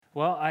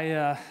Well,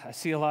 I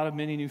see a lot of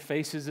many new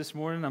faces this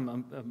morning.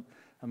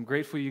 I'm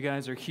grateful you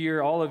guys are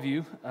here, all of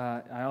you.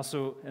 I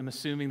also am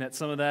assuming that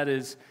some of that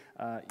is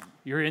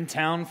you're in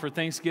town for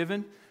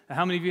Thanksgiving.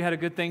 How many of you had a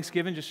good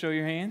Thanksgiving? Just show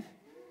your hand.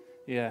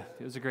 Yeah,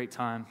 it was a great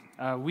time.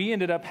 We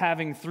ended up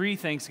having 3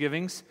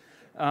 Thanksgivings,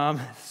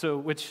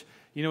 which,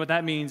 you know what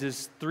that means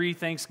is 3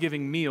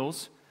 Thanksgiving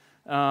meals.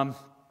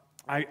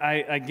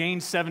 I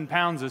gained 7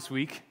 pounds this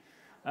week,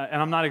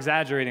 and I'm not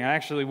exaggerating. I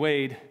actually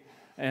weighed,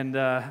 and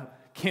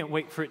can't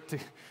wait for it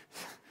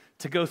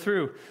to go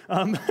through.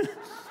 I'm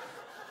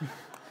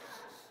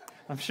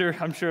sure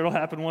it'll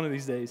happen one of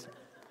these days.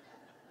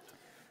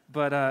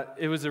 But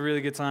it was a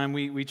really good time.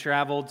 We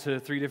traveled to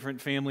 3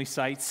 different family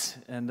sites,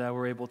 and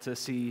were able to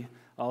see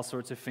all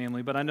sorts of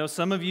family. But I know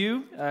some of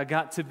you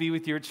got to be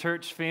with your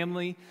church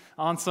family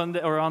on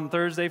Sunday or on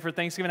Thursday for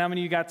Thanksgiving. How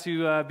many of you got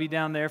to be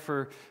down there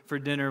for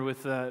dinner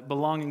with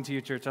belonging to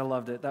your church? I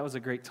loved it. That was a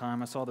great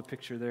time. I saw the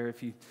picture there.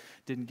 If you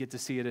didn't get to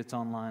see it, it's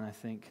online, I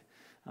think.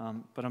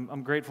 But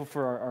I'm grateful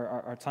for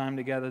our time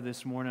together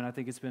this morning. I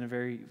think it's been a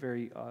very,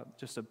 very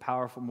just a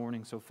powerful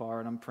morning so far,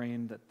 and I'm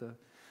praying that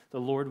the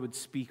Lord would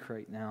speak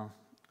right now.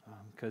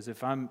 Because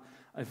if I'm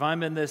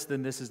in this,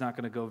 then this is not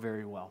going to go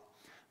very well.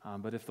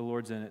 But if the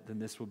Lord's in it, then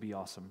this will be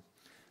awesome.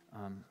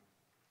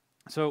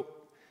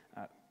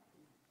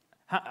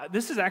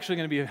 This is actually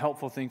going to be a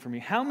helpful thing for me.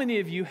 How many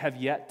of you have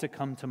yet to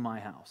come to my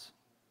house?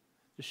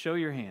 Just show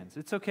your hands.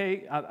 It's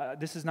okay.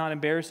 This is not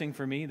embarrassing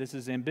for me. This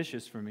is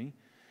ambitious for me.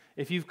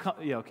 If you've come,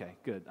 yeah, okay,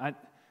 good.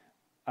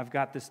 I've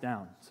got this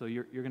down. So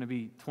you're going to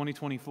be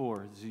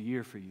 2024 is a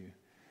year for you.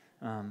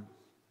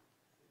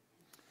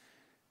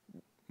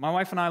 My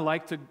wife and I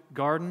like to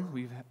garden.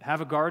 We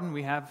have a garden.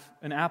 We have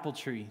an apple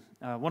tree.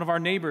 One of our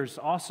neighbors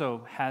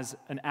also has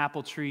an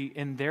apple tree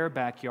in their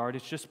backyard.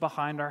 It's just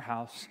behind our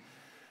house.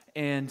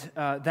 And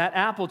that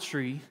apple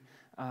tree,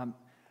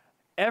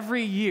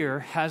 every year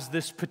has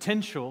this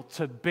potential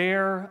to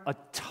bear a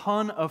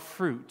ton of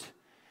fruit.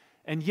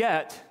 And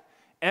yet,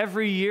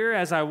 every year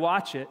as I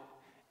watch it,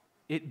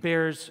 it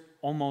bears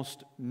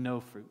almost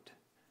no fruit.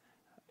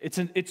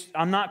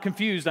 I'm not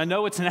confused. I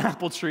know it's an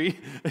apple tree,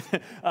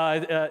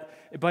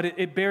 but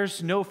it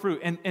bears no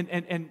fruit.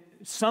 And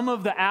some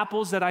of the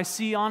apples that I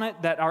see on it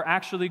that are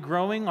actually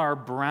growing are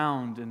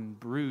browned and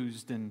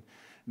bruised and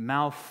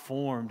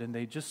malformed, and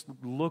they just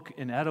look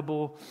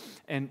inedible.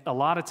 And a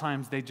lot of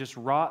times they just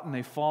rot and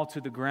they fall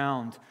to the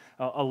ground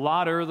a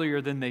lot earlier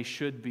than they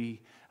should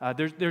be.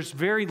 There's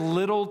very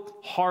little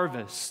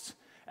harvest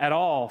at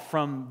all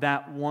from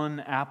that one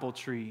apple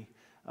tree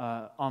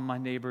on my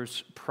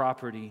neighbor's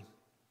property.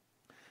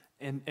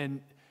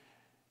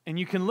 And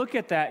you can look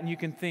at that and you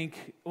can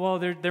think, well,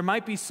 there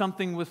might be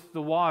something with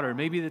the water.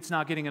 Maybe it's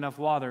not getting enough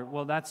water.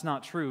 Well, that's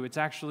not true. It's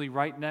actually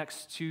right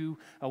next to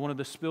one of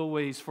the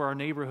spillways for our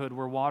neighborhood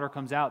where water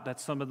comes out.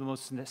 That's some of the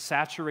most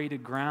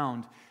saturated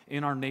ground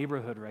in our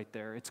neighborhood right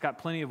there. It's got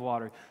plenty of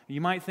water. You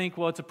might think,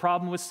 well, it's a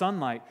problem with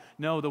sunlight.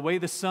 No, the way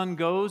the sun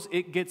goes,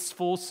 it gets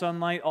full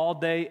sunlight all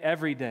day,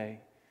 every day.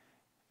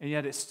 And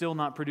yet it's still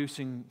not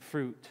producing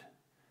fruit.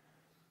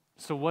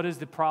 So what is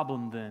the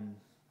problem then?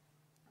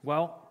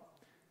 Well,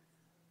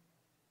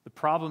 the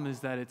problem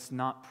is that it's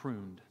not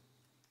pruned.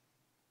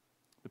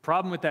 The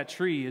problem with that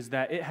tree is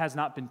that it has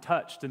not been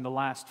touched in the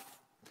last,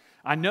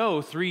 I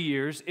know, 3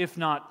 years, if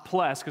not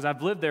plus, because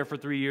I've lived there for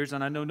 3 years,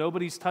 and I know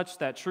nobody's touched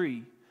that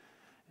tree.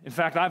 In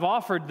fact, I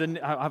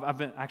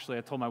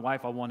told my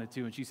wife I wanted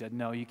to, and she said,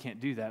 no, you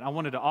can't do that. I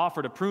wanted to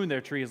offer to prune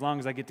their tree as long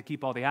as I get to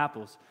keep all the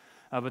apples,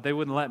 but they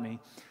wouldn't let me.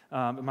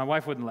 My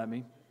wife wouldn't let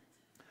me.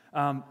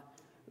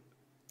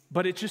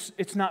 But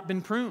it's not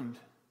been pruned.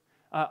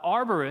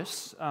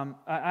 Arborists,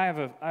 I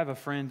have a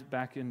friend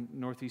back in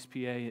Northeast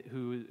PA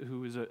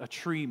who is a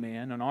tree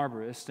man, an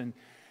arborist,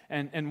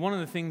 and one of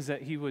the things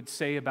that he would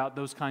say about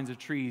those kinds of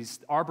trees,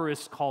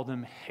 arborists call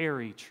them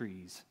hairy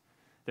trees.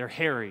 They're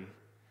hairy,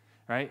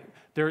 right?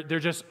 They're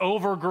just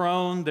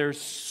overgrown. There's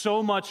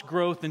so much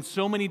growth in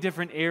so many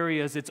different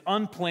areas. It's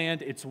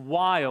unplanned, it's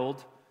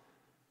wild,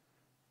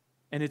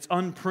 and it's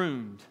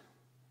unpruned.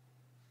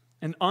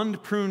 An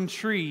unpruned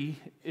tree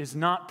is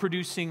not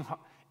producing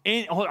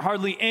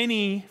hardly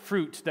any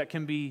fruit that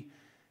can be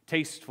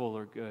tasteful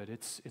or good.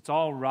 It's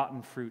all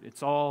rotten fruit.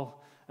 It's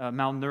all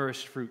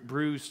malnourished fruit,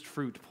 bruised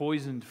fruit,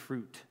 poisoned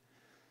fruit.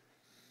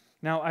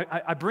 Now,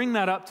 I bring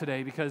that up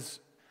today because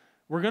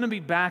we're going to be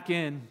back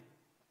in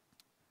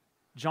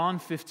John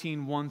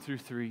 15, 1 through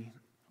 3.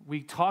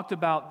 We talked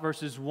about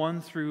verses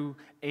 1 through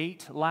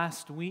 8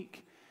 last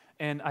week,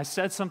 and I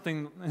said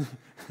something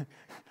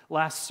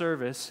last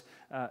service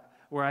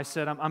where I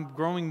said, I'm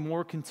growing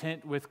more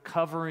content with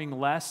covering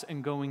less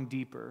and going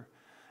deeper.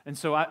 And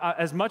so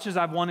as much as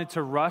I've wanted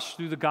to rush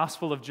through the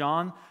Gospel of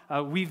John,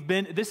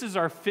 this is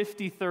our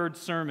 53rd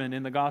sermon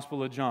in the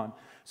Gospel of John.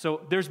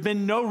 So there's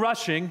been no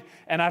rushing,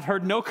 and I've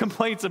heard no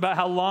complaints about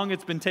how long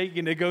it's been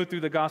taking to go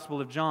through the Gospel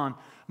of John.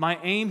 My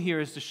aim here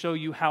is to show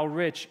you how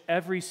rich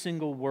every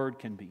single word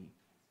can be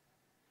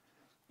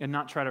and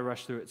not try to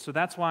rush through it. So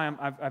that's why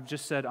I've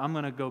just said I'm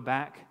going to go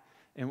back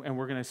And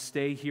we're going to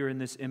stay here in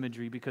this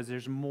imagery because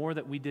there's more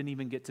that we didn't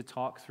even get to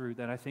talk through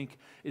that I think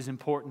is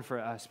important for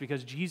us.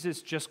 Because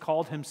Jesus just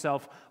called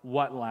himself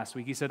what last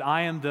week? He said,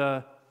 I am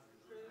the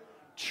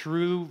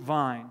true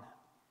vine.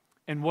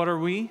 And what are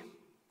we?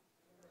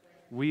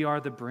 We are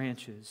the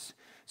branches.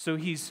 So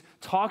he's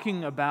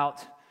talking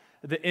about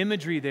the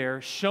imagery there,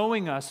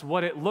 showing us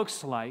what it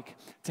looks like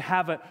to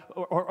have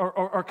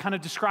or kind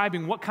of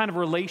describing what kind of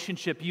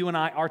relationship you and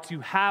I are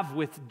to have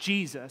with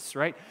Jesus,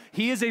 right?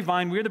 He is a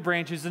vine, we're the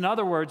branches. In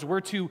other words,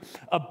 we're to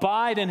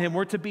abide in him,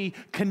 we're to be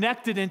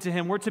connected into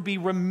him, we're to be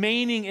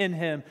remaining in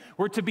him,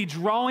 we're to be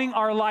drawing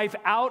our life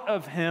out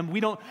of him.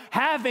 We don't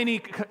have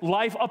any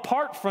life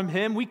apart from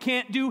him. We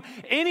can't do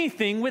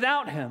anything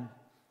without him,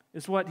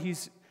 is what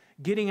he's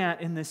getting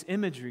at in this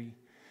imagery.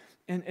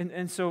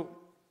 And so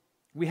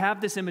we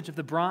have this image of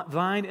the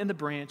vine and the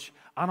branch.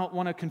 I don't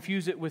want to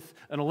confuse it with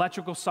an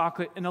electrical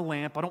socket and a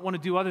lamp. I don't want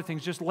to do other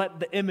things. Just let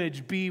the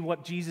image be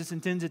what Jesus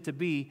intends it to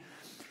be.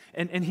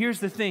 And here's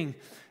the thing.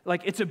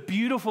 Like, it's a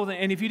beautiful thing.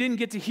 And if you didn't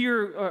get to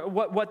hear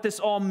what this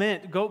all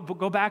meant,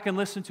 go back and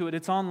listen to it.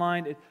 It's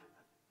online.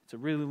 It's a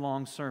really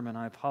long sermon.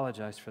 I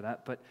apologize for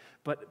that.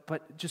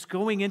 But just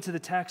going into the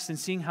text and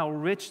seeing how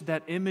rich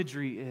that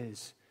imagery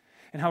is,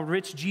 and how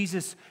rich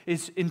Jesus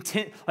is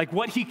intent, like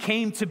what he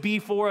came to be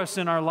for us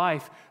in our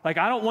life. Like,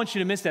 I don't want you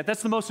to miss that.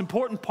 That's the most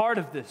important part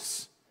of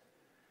this.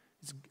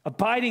 It's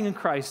abiding in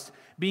Christ,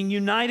 being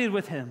united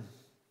with him.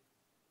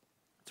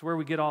 It's where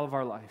we get all of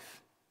our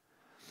life.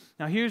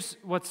 Now, here's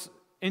what's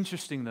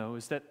interesting, though,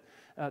 is that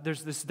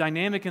there's this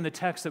dynamic in the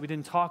text that we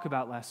didn't talk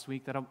about last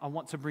week that I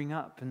want to bring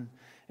up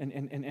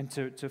and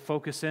to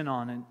focus in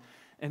on.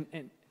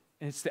 And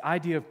it's the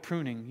idea of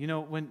pruning. You know,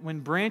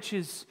 when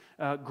branches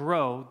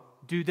grow,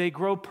 do they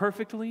grow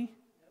perfectly?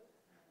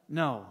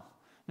 No.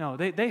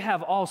 They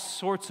have all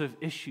sorts of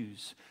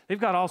issues. They've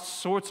got all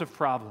sorts of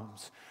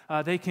problems.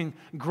 They can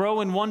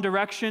grow in one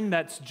direction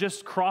that's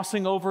just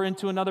crossing over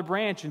into another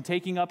branch and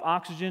taking up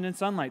oxygen and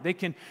sunlight. They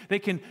can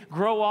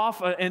grow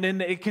off and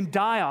then it can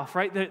die off,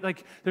 right?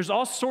 Like, there's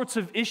all sorts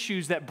of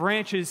issues that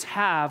branches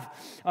have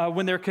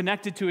when they're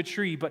connected to a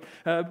tree. But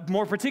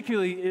more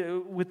particularly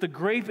with the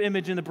grape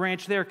image in the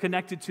branch there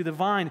connected to the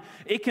vine,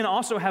 it can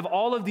also have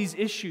all of these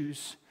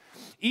issues.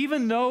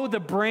 Even though the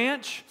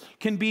branch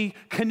can be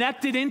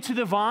connected into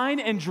the vine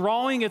and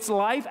drawing its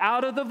life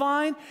out of the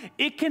vine,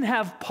 it can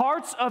have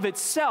parts of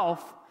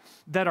itself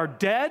that are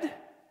dead,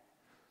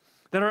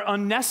 that are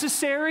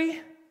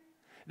unnecessary,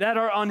 that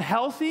are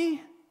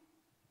unhealthy,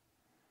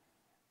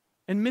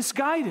 and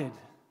misguided.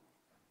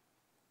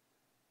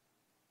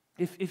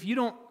 If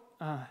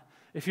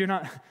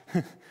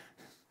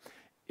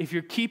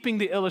you're keeping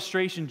the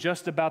illustration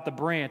just about the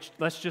branch,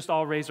 let's just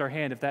all raise our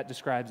hand if that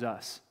describes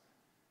us.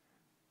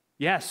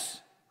 Yes.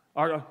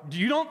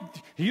 You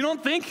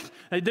don't think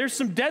there's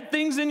some dead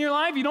things in your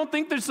life? You don't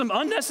think there's some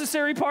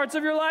unnecessary parts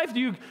of your life?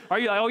 Are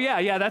you like, oh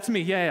yeah, that's me.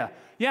 Yeah,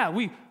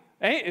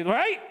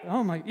 right?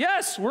 Oh my,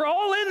 yes, we're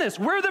all in this.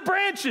 We're the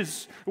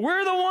branches.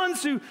 We're the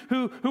ones who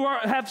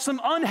have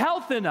some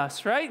unhealth in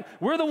us, right?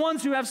 We're the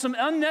ones who have some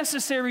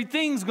unnecessary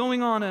things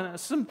going on in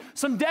us,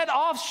 some dead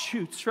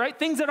offshoots, right?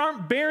 Things that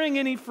aren't bearing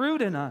any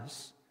fruit in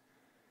us.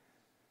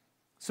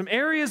 Some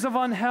areas of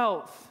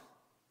unhealth.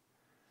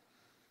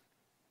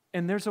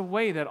 And there's a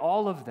way that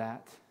all of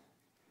that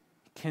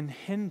can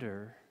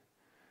hinder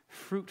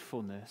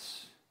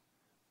fruitfulness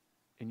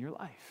in your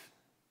life.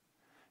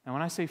 Now,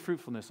 when I say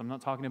fruitfulness, I'm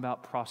not talking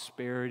about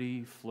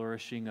prosperity,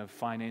 flourishing of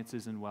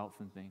finances and wealth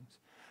and things.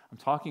 I'm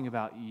talking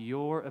about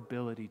your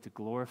ability to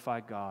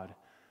glorify God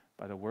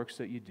by the works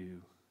that you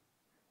do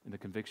and the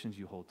convictions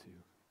you hold to.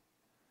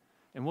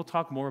 And we'll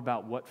talk more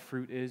about what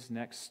fruit is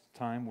next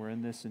time we're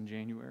in this in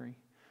January,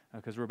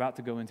 because we're about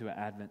to go into an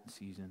Advent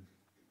season.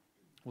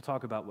 We'll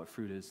talk about what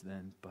fruit is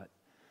then, but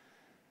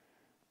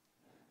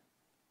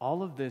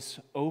all of this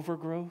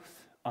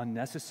overgrowth,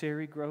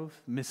 unnecessary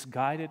growth,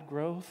 misguided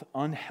growth,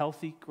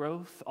 unhealthy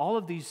growth, all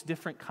of these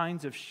different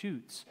kinds of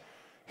shoots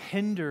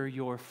hinder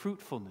your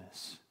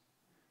fruitfulness.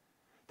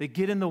 They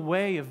get in the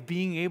way of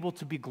being able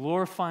to be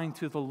glorifying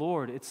to the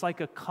Lord. It's like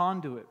a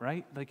conduit,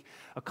 right? Like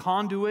a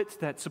conduit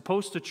that's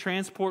supposed to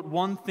transport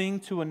one thing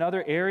to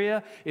another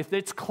area. If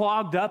it's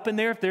clogged up in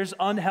there, if there's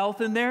unhealth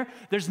in there,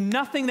 there's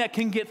nothing that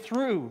can get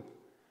through.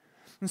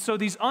 And so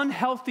these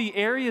unhealthy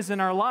areas in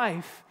our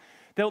life,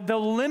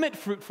 they'll limit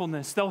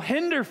fruitfulness. They'll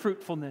hinder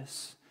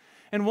fruitfulness.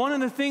 And one of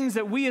the things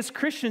that we as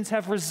Christians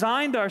have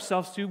resigned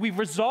ourselves to, we've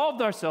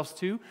resolved ourselves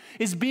to,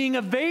 is being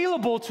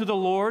available to the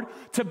Lord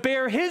to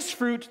bear his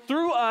fruit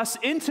through us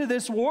into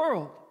this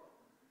world.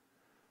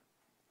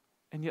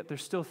 And yet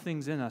there's still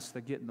things in us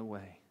that get in the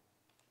way.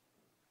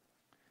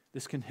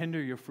 This can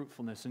hinder your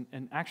fruitfulness.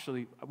 And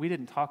actually, we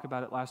didn't talk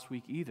about it last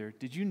week either.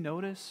 Did you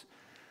notice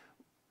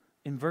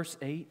in verse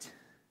 8,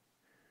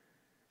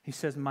 he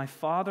says, "My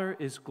Father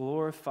is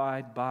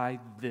glorified by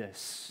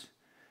this,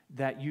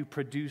 that you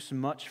produce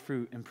much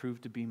fruit and prove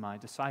to be my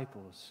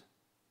disciples."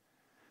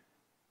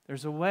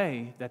 There's a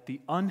way that the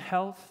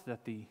unhealth,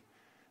 that the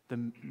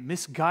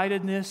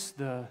misguidedness,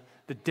 the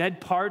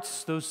dead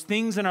parts, those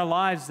things in our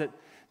lives that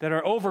that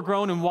are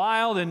overgrown and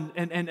wild and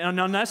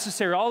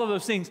unnecessary, all of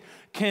those things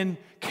can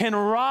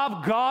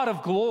rob God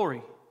of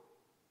glory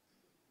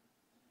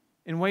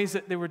in ways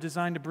that they were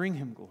designed to bring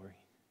him glory.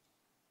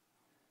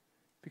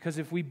 Because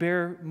if we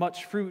bear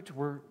much fruit,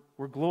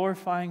 we're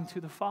glorifying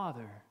to the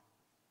Father.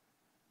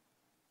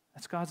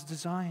 That's God's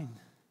design.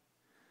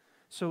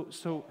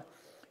 So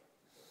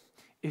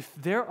if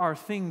there are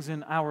things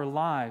in our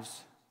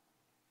lives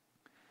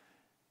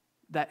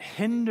that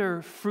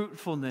hinder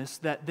fruitfulness,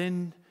 that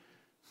then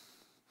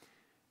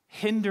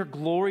hinder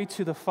glory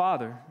to the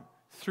Father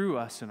through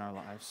us in our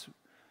lives,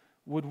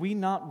 would we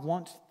not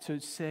want to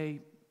say,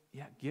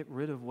 yeah, get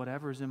rid of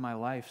whatever's in my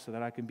life so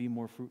that I can be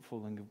more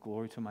fruitful and give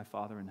glory to my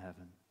Father in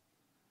heaven?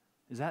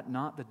 Is that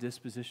not the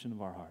disposition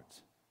of our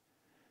hearts?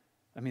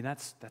 I mean,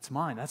 that's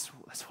mine. That's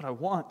what I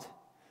want.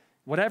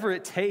 Whatever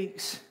it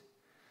takes.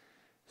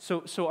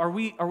 So are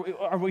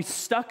we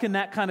stuck in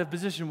that kind of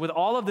position with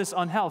all of this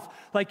unhealth?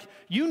 Like,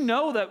 you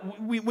know that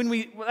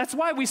that's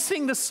why we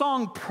sing the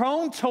song,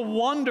 "Prone to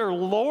Wonder,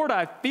 Lord,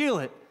 I Feel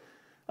It."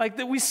 Like,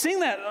 that we sing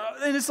that,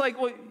 and it's like,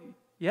 well,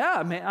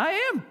 yeah, man, I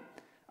am.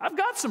 I've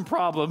got some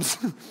problems.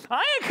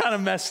 I am kind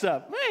of messed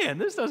up. Man,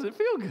 this doesn't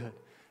feel good.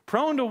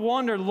 Prone to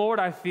wonder, Lord,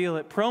 I feel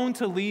it. Prone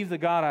to leave the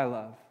God I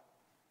love.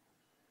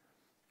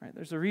 Right?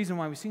 There's a reason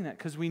why we sing that,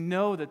 because we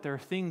know that there are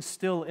things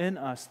still in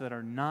us that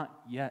are not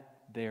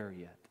yet there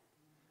yet.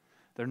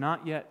 They're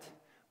not yet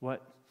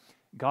what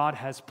God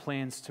has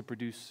plans to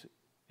produce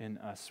in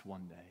us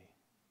one day.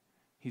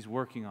 He's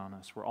working on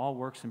us. We're all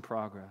works in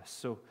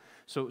progress.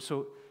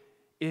 So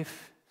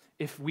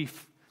if we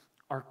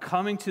are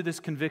coming to this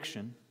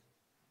conviction,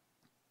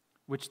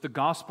 which the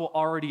gospel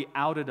already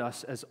outed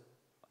us as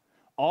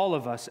all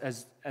of us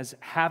as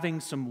having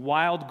some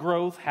wild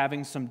growth,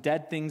 having some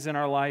dead things in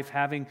our life,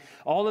 having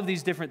all of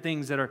these different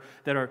things that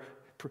are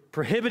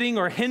prohibiting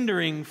or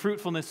hindering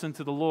fruitfulness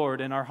into the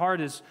Lord. And our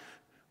heart is,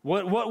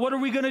 what are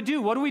we going to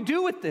do? What do we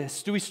do with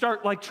this? Do we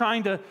start like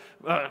trying to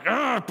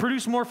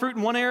produce more fruit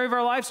in one area of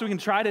our life so we can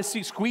try to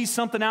squeeze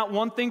something out,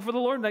 one thing for the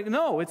Lord? Like,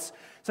 no, it's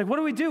like, what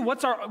do we do?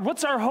 What's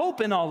our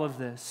hope in all of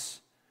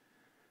this?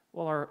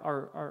 Well,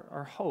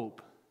 our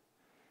hope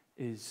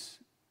is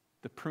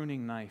the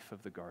pruning knife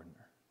of the gardener.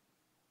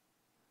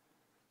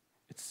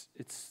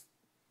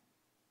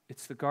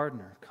 It's the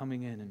gardener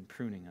coming in and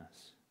pruning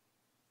us,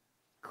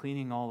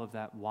 cleaning all of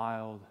that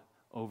wild,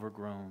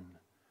 overgrown,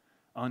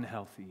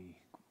 unhealthy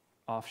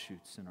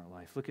offshoots in our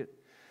life. Look at,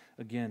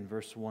 again,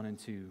 verse 1 and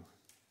 2.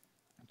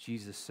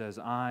 Jesus says,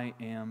 "I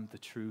am the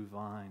true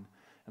vine,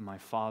 and my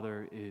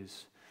Father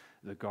is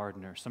the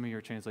gardener." Some of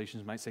your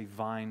translations might say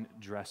vine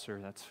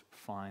dresser. That's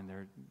fine.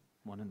 They're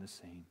one and the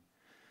same.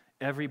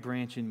 "Every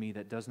branch in me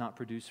that does not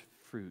produce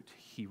fruit,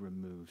 he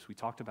removes." We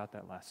talked about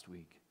that last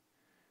week.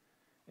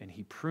 And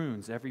he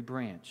prunes every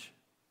branch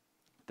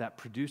that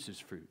produces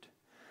fruit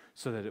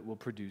so that it will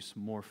produce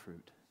more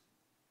fruit.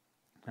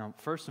 Now,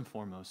 first and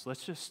foremost,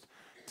 let's just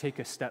take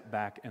a step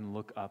back and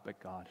look up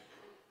at God.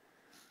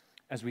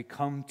 As we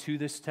come to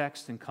this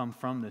text and come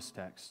from this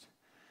text,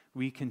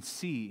 we can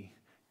see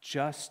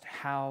just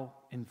how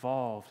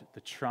involved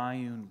the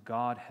triune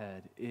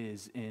Godhead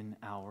is in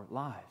our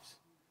lives.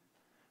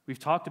 We've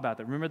talked about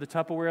that. Remember the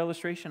Tupperware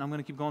illustration? I'm going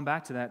to keep going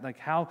back to that. Like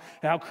how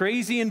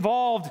crazy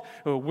involved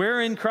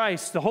we're in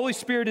Christ. The Holy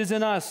Spirit is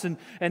in us, and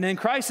then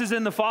Christ is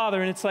in the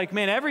Father. And it's like,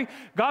 man,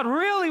 God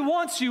really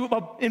wants you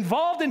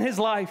involved in his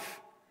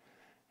life.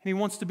 And he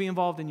wants to be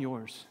involved in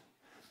yours.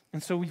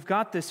 And so we've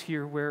got this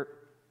here where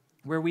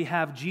we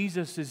have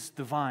Jesus is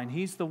the vine.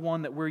 He's the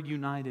one that we're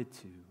united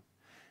to.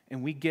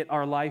 And we get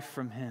our life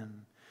from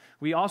him.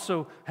 We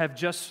also have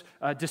just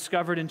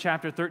discovered in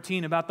chapter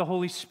 13 about the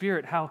Holy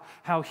Spirit,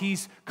 how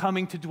he's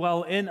coming to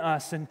dwell in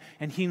us, and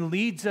he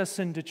leads us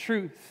into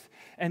truth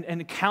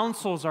and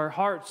counsels our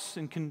hearts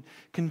and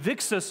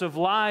convicts us of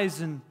lies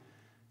and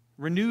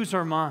renews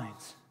our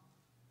minds.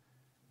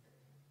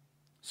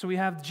 So we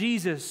have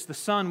Jesus, the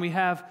Son. We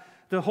have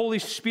the Holy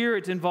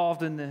Spirit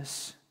involved in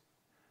this.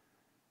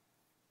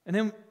 And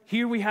then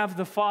here we have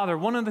the Father.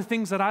 One of the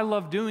things that I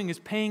love doing is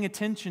paying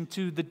attention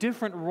to the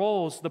different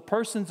roles the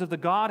persons of the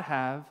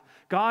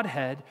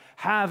Godhead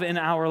have in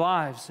our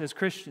lives as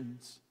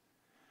Christians.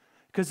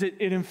 Because it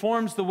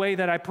informs the way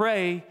that I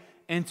pray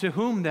and to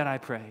whom that I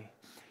pray.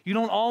 You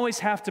don't always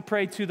have to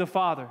pray to the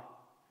Father.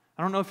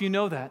 I don't know if you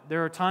know that.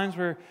 There are times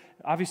where,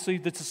 obviously,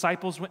 the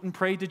disciples went and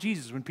prayed to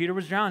Jesus. When Peter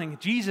was drowning,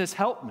 Jesus,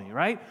 help me,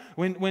 right?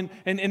 When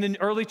in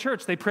the early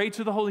church, they prayed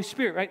to the Holy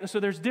Spirit, right?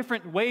 So there's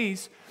different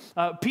ways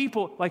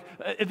people, like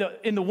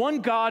in the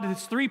one God,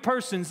 it's three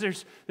persons,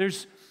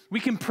 we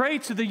can pray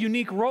to the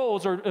unique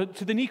roles or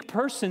to the unique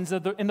persons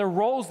in the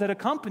roles that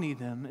accompany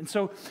them. And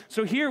so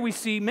here we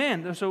see,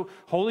 so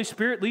Holy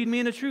Spirit, lead me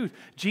into truth.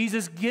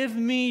 Jesus, give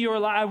me your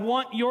life. I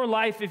want your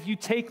life if you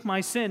take my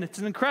sin. It's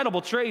an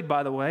incredible trade,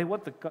 by the way.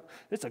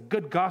 It's a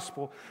good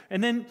gospel.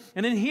 And then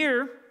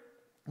here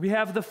we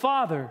have the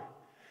Father.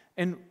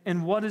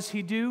 And what does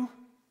he do?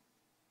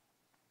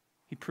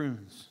 He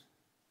prunes.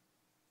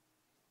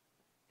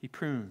 He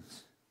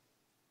prunes.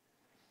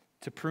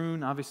 To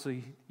prune,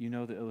 obviously, you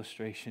know the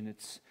illustration.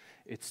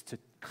 It's to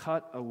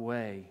cut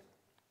away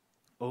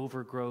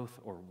overgrowth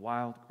or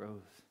wild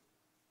growth.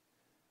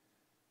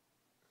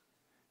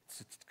 It's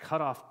to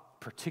cut off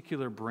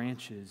particular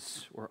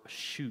branches or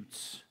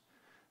shoots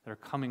that are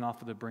coming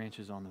off of the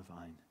branches on the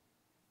vine.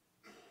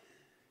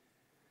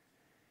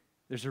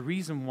 There's a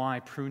reason why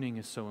pruning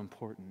is so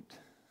important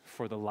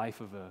for the life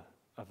of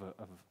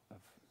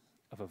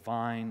a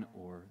vine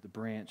or the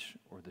branch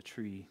or the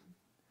tree.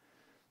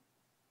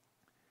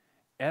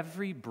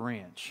 Every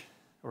branch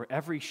or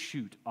every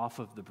shoot off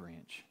of the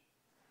branch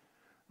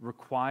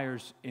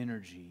requires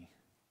energy.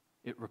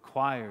 It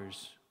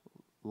requires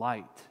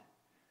light.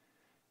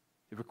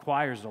 It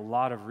requires a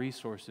lot of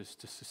resources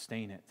to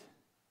sustain it.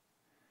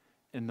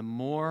 And the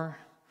more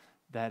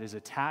that is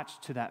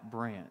attached to that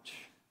branch,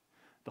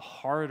 the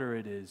harder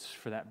it is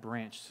for that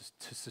branch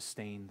to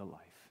sustain the life.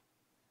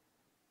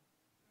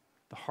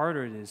 The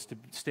harder it is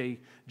to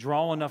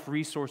draw enough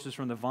resources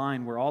from the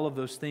vine where all of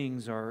those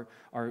things are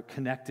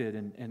connected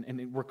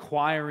and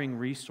requiring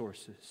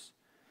resources.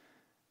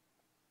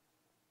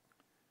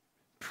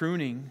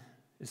 Pruning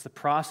is the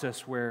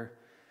process where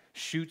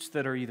shoots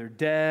that are either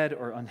dead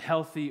or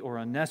unhealthy or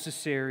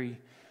unnecessary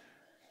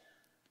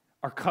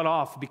are cut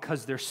off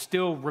because they're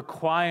still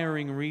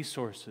requiring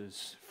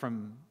resources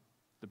from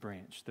the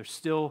branch. They're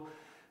still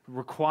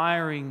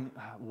requiring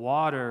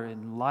water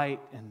and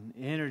light and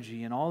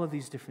energy and all of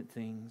these different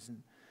things.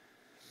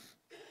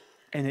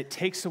 And it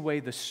takes away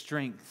the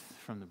strength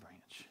from the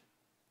branch.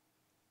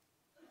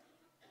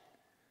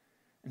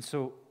 And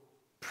so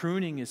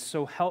pruning is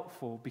so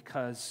helpful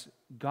because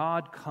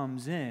God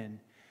comes in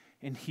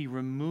and He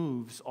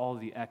removes all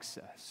the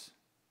excess.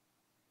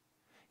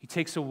 He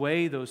takes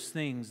away those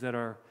things that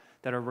are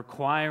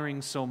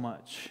requiring so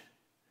much,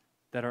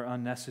 that are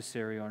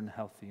unnecessary or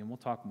unhealthy. And we'll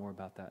talk more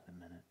about that in a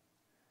minute.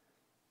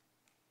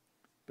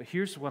 But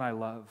here's what I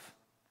love.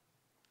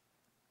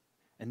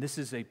 And this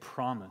is a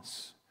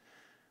promise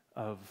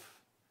of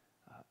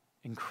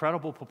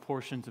incredible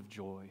proportions of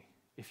joy.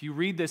 If you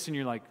read this and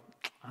you're like,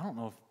 I don't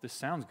know if this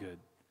sounds good,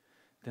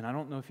 then I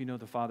don't know if you know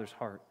the Father's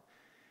heart.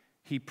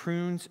 He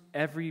prunes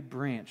every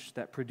branch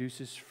that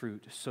produces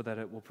fruit so that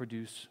it will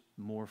produce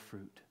more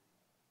fruit.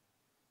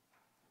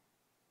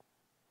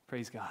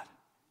 Praise God.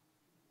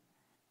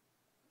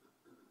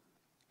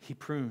 He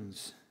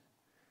prunes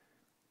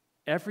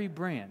every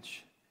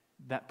branch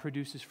that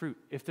produces fruit.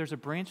 If there's a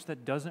branch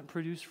that doesn't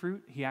produce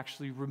fruit, He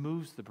actually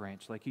removes the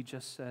branch, like He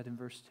just said in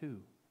verse 2.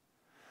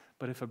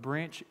 But if a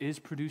branch is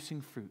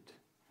producing fruit,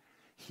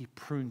 He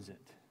prunes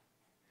it.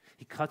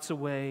 He cuts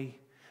away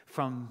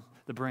from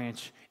the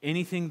branch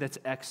anything that's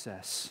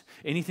excess,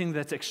 anything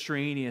that's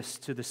extraneous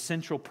to the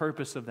central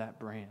purpose of that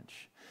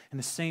branch. In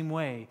the same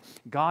way,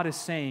 God is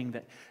saying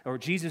that, or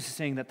Jesus is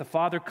saying that the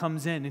Father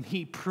comes in and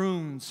He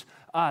prunes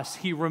us.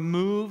 He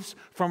removes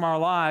from our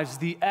lives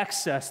the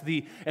excess,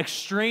 the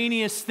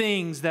extraneous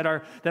things that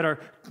are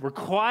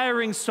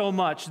requiring so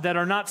much, that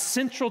are not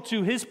central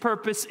to His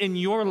purpose in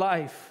your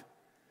life.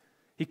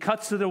 He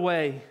cuts it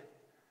away.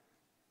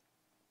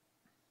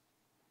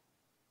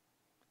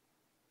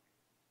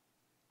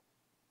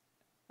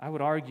 I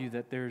would argue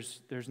that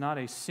there's not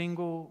a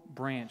single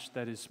branch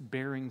that is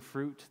bearing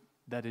fruit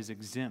that is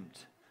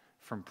exempt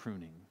from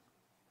pruning.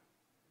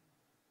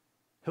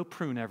 He'll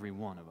prune every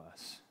one of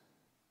us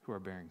who are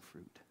bearing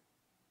fruit.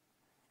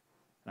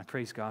 And I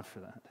praise God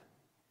for that.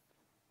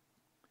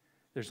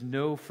 There's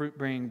no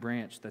fruit-bearing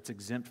branch that's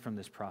exempt from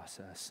this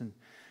process.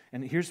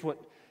 And here's what,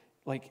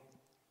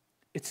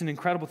 it's an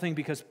incredible thing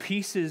because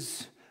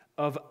pieces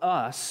of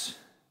us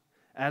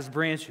as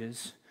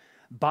branches,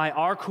 by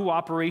our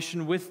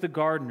cooperation with the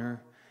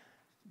gardener,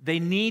 they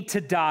need to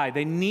die.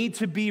 They need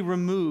to be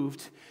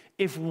removed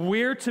if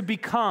we're to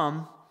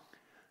become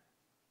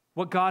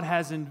what God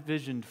has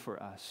envisioned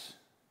for us.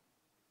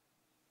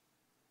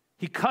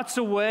 He cuts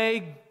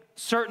away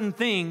certain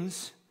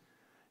things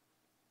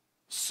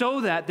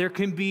so that there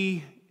can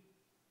be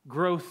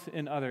growth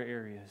in other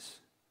areas.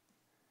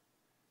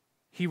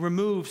 He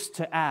removes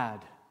to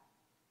add.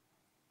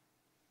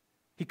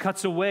 He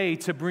cuts away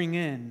to bring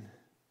in.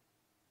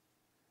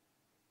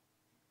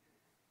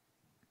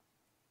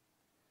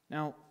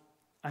 Now,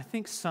 I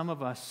think some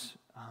of us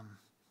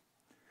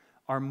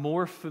are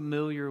more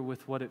familiar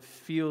with what it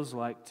feels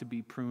like to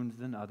be pruned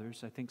than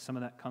others. I think some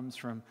of that comes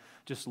from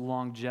just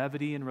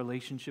longevity in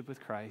relationship with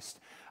Christ.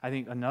 I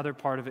think another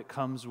part of it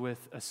comes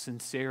with a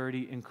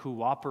sincerity in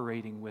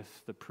cooperating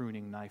with the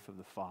pruning knife of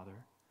the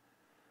Father.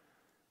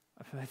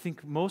 I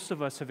think most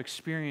of us have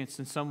experienced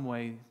in some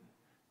way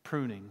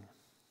pruning.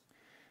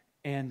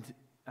 And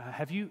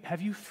have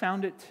you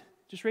found it,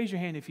 just raise your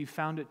hand if you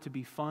found it to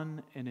be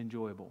fun and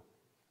enjoyable.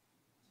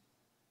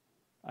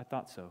 I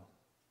thought so.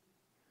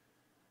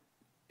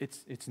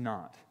 It's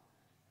not.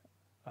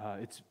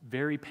 It's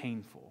very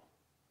painful.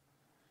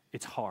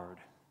 It's hard.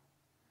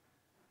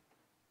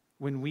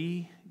 When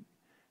we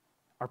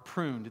are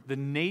pruned, the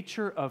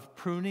nature of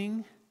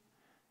pruning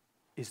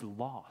is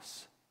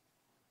loss.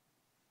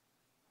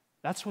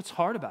 That's what's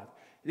hard about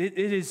it.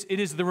 It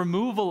is the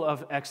removal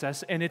of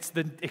excess, and it's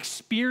the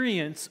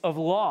experience of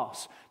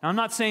loss. Now, I'm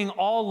not saying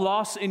all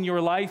loss in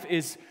your life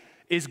is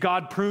is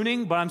God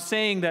pruning? But I'm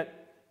saying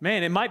that,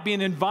 man, it might be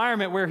an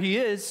environment where he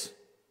is.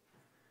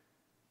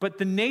 But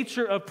the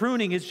nature of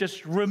pruning is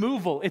just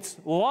removal. It's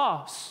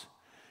loss.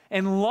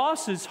 And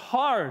loss is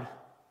hard.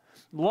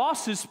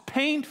 Loss is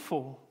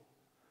painful.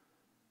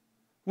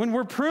 When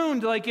we're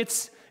pruned, like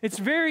it's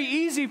very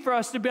easy for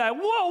us to be like,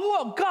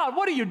 whoa, God,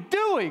 what are you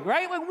doing?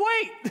 Right? Like,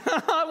 wait,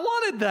 I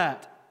wanted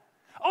that.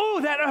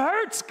 Oh, that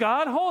hurts,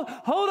 God.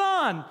 Hold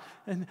on.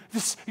 And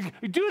just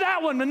do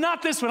that one, but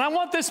not this one. I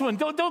want this one.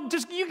 Don't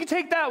just, you can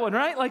take that one,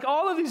 right? Like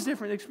all of these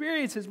different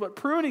experiences, but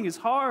pruning is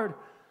hard.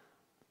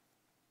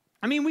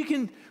 I mean, we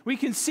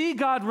can see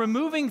God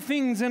removing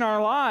things in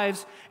our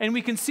lives, and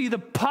we can see the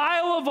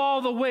pile of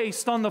all the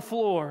waste on the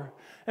floor.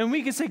 And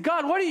we can say,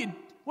 God, what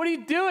are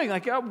you doing?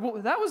 Like,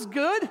 that was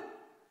good.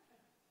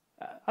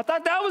 I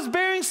thought that was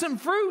bearing some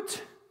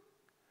fruit.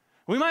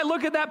 We might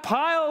look at that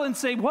pile and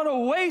say, what a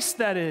waste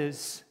that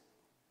is.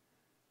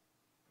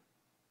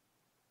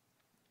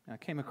 I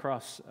came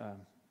across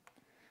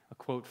a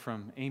quote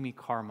from Amy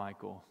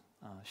Carmichael.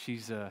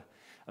 She's a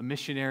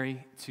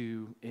missionary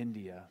to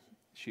India.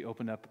 She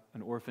opened up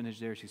an orphanage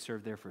there. She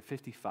served there for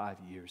 55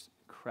 years.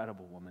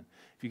 Incredible woman.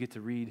 If you get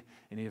to read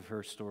any of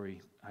her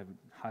story, I would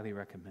highly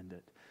recommend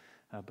it.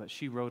 But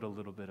she wrote a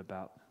little bit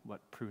about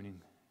what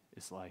pruning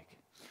is like.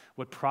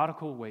 What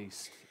prodigal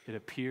waste it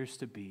appears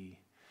to be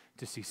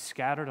to see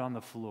scattered on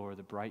the floor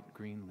the bright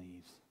green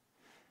leaves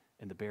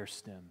and the bare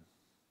stem,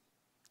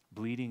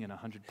 bleeding in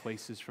 100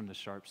 places from the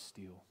sharp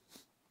steel.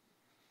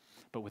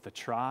 But with a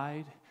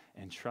tried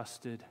and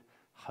trusted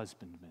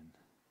husbandman,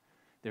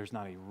 there's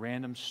not a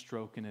random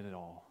stroke in it at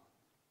all.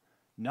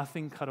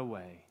 Nothing cut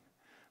away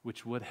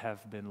which would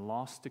have been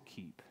lost to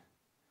keep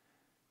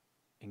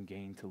and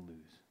gain to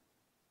lose.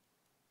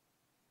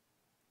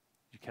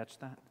 Did you catch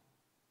that?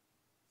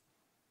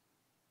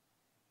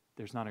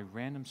 There's not a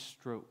random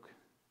stroke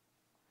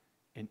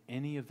in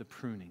any of the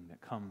pruning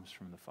that comes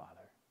from the Father.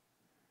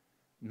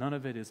 None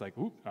of it is like,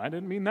 oop, I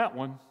didn't mean that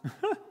one.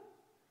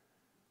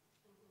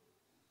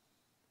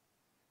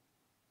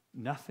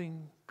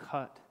 Nothing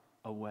cut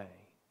away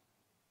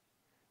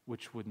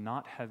which would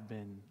not have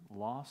been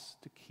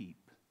lost to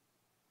keep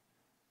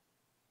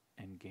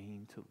and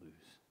gain to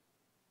lose.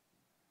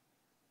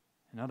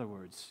 In other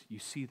words, you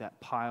see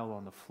that pile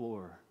on the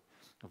floor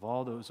of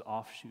all those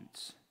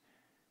offshoots,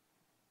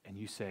 and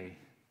you say,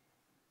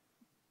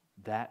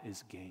 that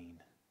is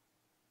gain.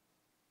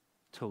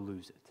 To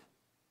lose it.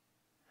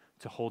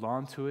 To hold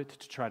on to it,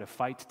 to try to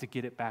fight to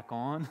get it back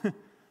on,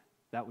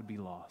 that would be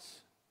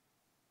loss.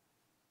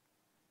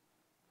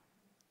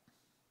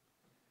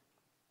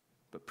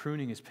 But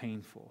pruning is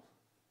painful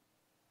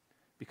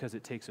because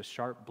it takes a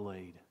sharp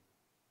blade.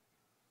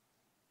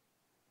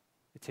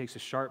 It takes a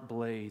sharp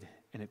blade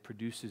and it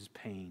produces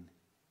pain.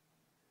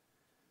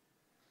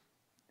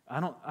 I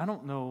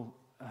don't know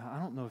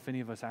if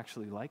any of us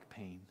actually like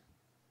pain.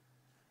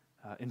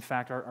 In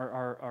fact,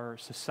 our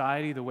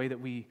society, the way that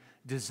we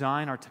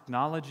design our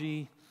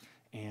technology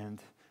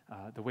and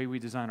the way we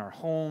design our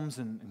homes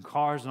and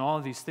cars and all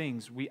of these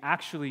things, we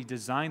actually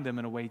design them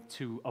in a way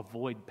to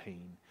avoid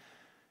pain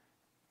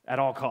at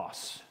all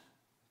costs.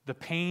 The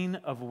pain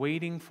of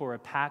waiting for a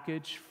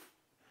package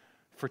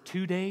for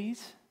 2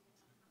 days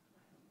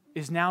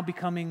is now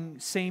becoming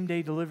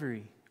same-day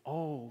delivery.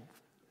 Oh,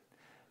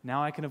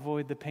 now I can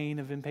avoid the pain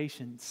of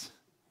impatience.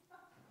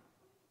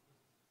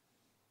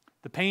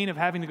 The pain of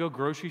having to go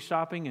grocery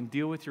shopping and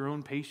deal with your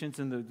own patients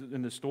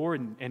in the store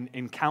and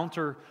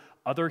encounter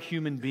other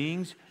human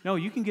beings. No,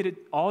 you can get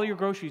all your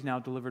groceries now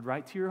delivered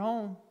right to your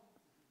home.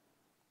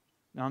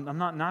 Now, I'm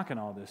not knocking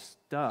all this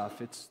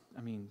stuff.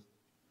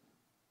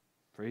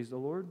 Praise the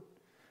Lord.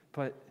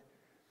 But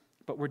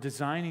we're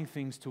designing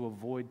things to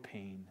avoid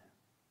pain.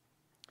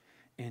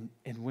 And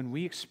when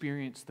we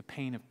experience the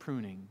pain of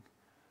pruning,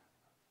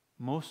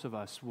 most of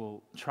us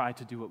will try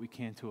to do what we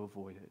can to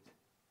avoid it,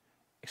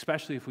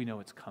 especially if we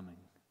know it's coming.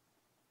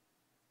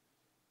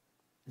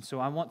 And so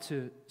I want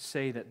to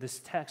say that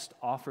this text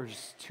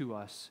offers to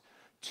us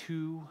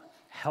two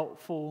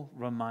helpful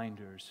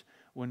reminders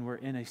when we're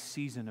in a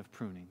season of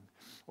pruning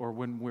or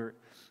when we're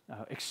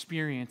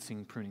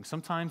experiencing pruning.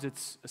 Sometimes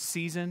it's a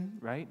season,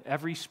 right?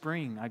 Every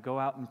spring I go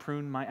out and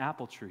prune my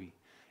apple tree.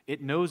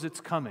 It knows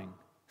it's coming.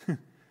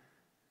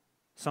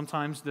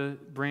 Sometimes the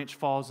branch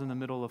falls in the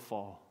middle of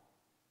fall.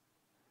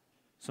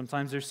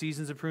 Sometimes there's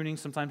seasons of pruning.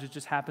 Sometimes it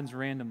just happens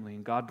randomly,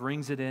 and God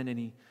brings it in and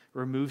He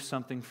removes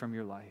something from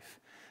your life.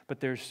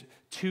 But there's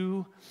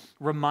two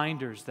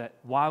reminders that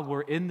while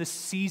we're in the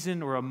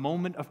season or a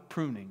moment of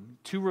pruning,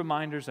 two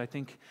reminders I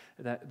think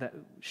that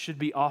should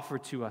be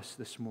offered to us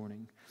this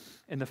morning.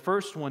 And the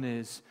first one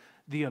is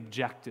the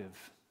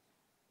objective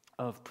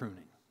of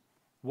pruning.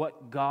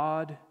 What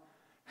God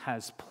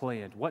has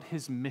planned, what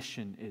His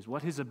mission is,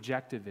 what His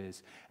objective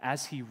is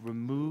as He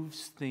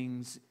removes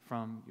things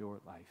from your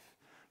life,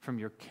 from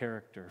your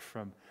character,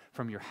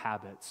 from your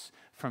habits,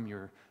 from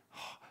your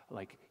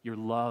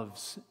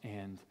loves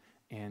and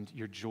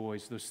your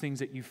joys, those things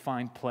that you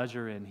find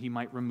pleasure in. He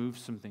might remove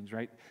some things,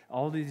 right?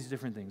 All these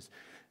different things.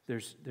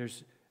 There's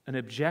an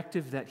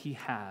objective that He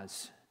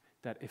has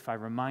that if I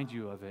remind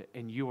you of it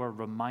and you are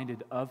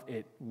reminded of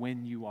it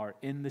when you are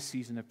in the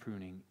season of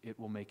pruning, it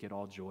will make it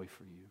all joy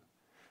for you.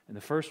 And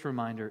the first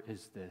reminder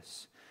is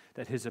this,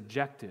 that his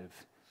objective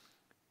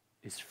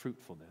is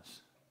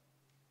fruitfulness.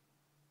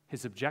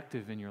 His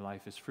objective in your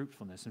life is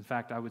fruitfulness. In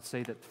fact, I would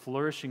say that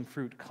flourishing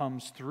fruit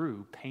comes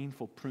through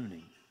painful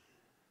pruning.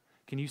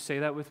 Can you say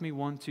that with me?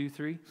 1, 2,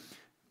 3.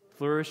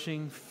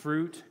 Flourishing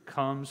fruit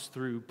comes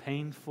through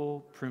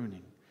painful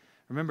pruning.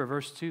 Remember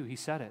verse 2, he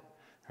said it,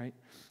 right?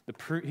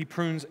 He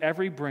prunes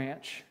every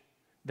branch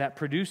that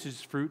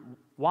produces fruit.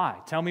 Why?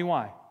 Tell me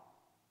why.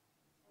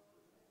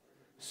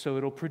 So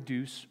it'll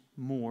produce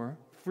more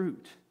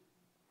fruit.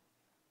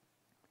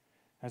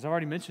 As I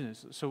already mentioned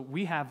this, so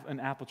we have an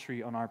apple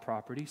tree on our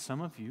property. Some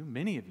of you,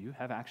 many of you,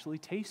 have actually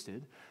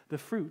tasted the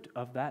fruit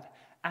of that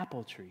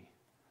apple tree.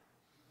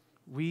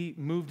 We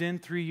moved in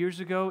 3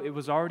 years ago. It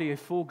was already a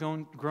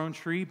full-grown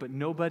tree, but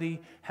nobody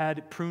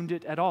had pruned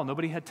it at all.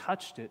 Nobody had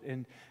touched it.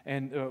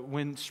 And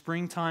when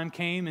springtime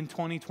came in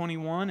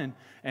 2021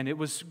 and it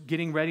was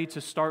getting ready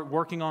to start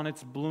working on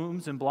its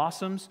blooms and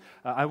blossoms,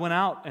 I went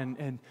out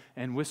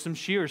and with some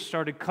shears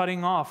started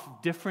cutting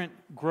off different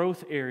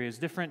growth areas,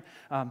 different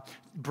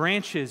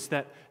branches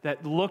that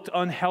looked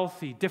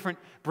unhealthy, different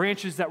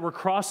branches that were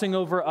crossing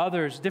over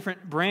others,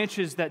 different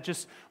branches that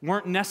just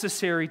weren't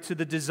necessary to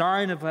the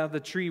design of how the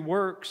tree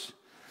works.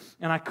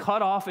 And I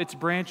cut off its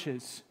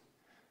branches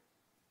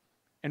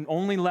and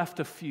only left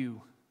a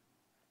few.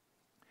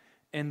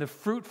 And the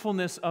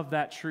fruitfulness of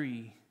that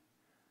tree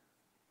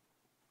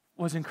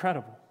was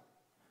incredible.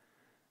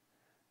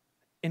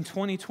 In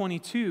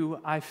 2022,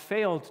 I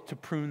failed to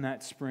prune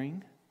that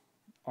spring,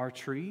 our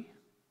tree,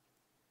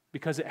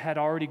 because it had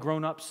already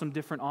grown up some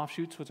different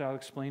offshoots, which I'll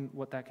explain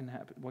what that can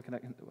happen,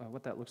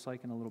 what that looks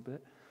like in a little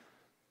bit.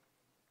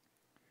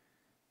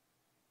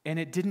 And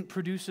it didn't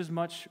produce as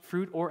much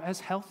fruit or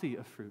as healthy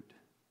a fruit.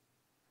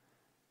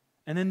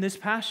 And then this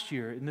past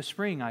year, in the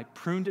spring, I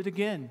pruned it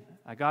again.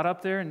 I got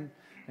up there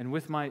and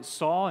with my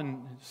saw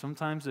and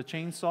sometimes a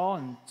chainsaw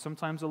and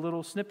sometimes a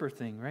little snipper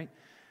thing, right?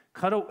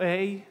 Cut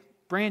away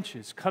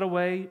branches, cut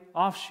away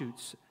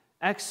offshoots,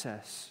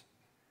 excess.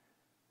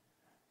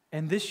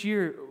 And this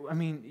year, I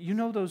mean, you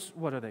know those,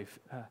 what are they?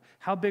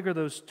 How big are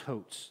those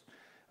totes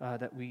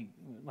that we,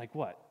 like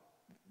what?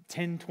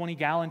 10,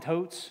 20-gallon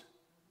totes?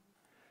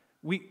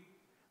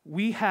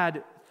 We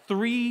had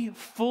 3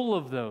 full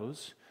of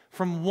those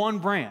from one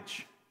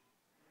branch.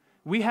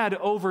 We had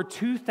over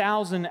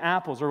 2,000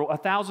 apples, or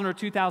 1,000 or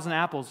 2,000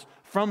 apples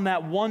from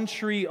that one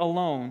tree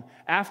alone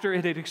after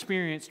it had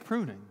experienced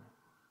pruning.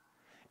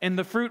 And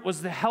the fruit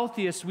was the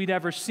healthiest we'd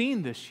ever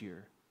seen this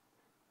year.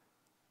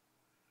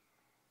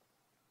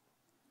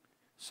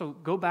 So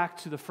go back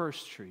to the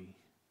first tree.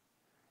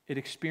 It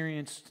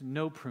experienced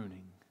no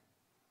pruning.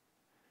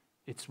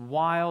 It's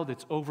wild,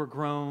 it's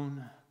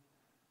overgrown.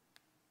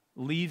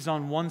 Leaves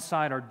on one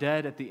side are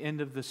dead at the end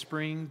of the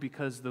spring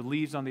because the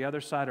leaves on the other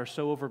side are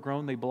so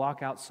overgrown they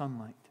block out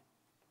sunlight.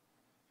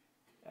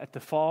 At the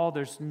fall,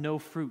 there's no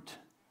fruit.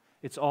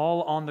 It's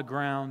all on the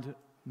ground,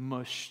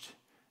 mushed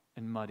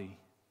and muddy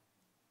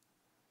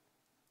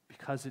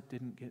because it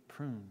didn't get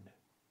pruned.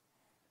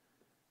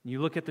 You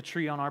look at the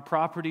tree on our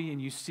property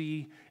and you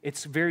see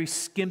it's very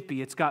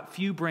skimpy. It's got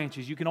few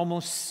branches. You can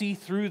almost see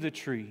through the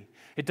tree.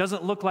 It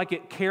doesn't look like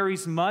it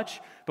carries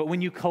much, but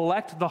when you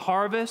collect the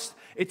harvest,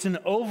 it's an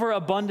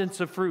overabundance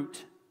of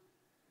fruit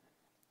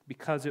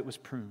because it was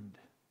pruned.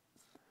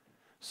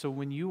 So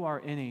when you are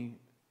in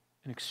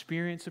an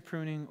experience of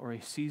pruning or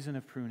a season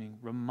of pruning,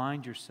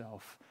 remind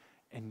yourself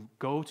and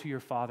go to your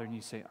Father and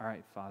you say, all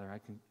right, Father,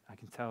 I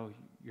can tell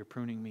you're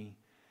pruning me.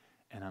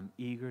 And I'm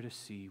eager to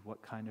see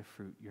what kind of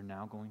fruit you're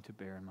now going to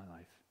bear in my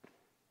life.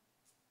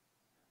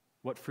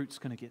 What fruit's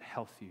going to get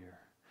healthier?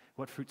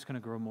 What fruit's going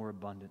to grow more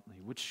abundantly?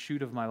 Which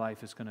shoot of my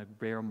life is going to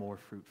bear more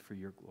fruit for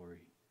your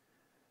glory?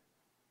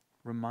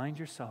 Remind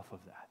yourself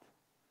of that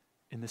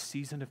in the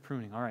season of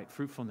pruning. All right,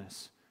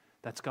 fruitfulness.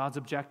 That's God's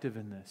objective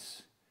in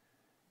this.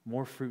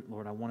 More fruit,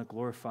 Lord. I want to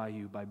glorify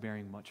you by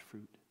bearing much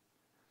fruit.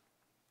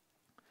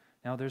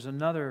 Now, there's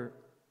another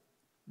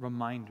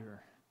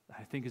reminder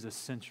I think is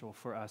essential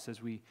for us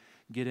as we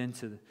get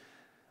into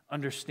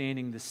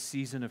understanding the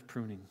season of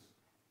pruning.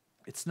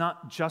 It's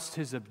not just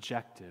his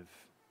objective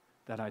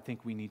that I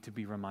think we need to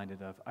be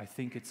reminded of. I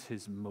think it's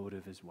his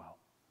motive as well.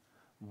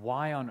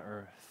 Why on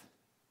earth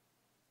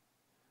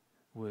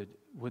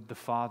would the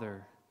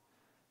Father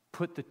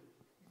put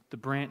the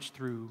branch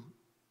through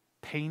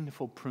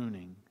painful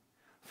pruning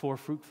for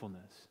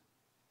fruitfulness?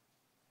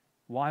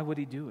 Why would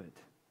he do it?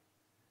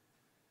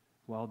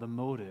 Well, the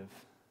motive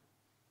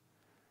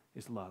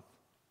is love.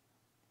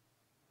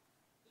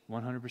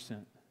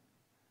 100%.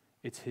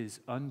 It's his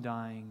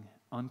undying,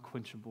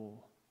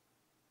 unquenchable,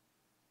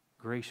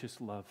 gracious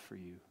love for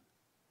you.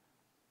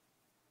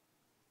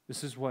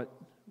 This is what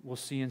we'll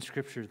see in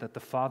Scripture, that the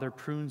Father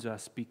prunes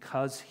us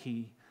because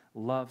he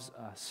loves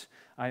us.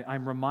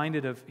 I'm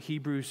reminded of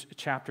Hebrews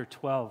chapter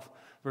 12,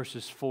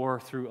 verses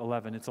 4 through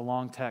 11. It's a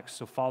long text,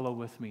 so follow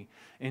with me.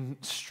 In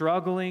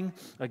struggling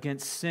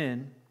against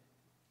sin,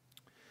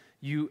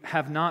 You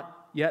have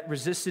not yet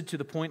resisted to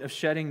the point of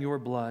shedding your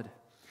blood.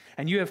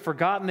 And you have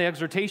forgotten the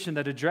exhortation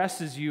that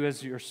addresses you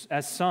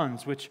as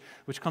sons, which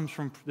comes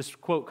from, this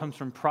quote comes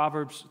from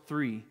Proverbs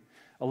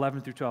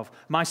 3:11 through 12.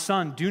 My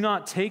son, do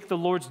not take the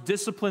Lord's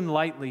discipline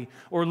lightly,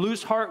 or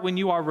lose heart when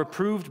you are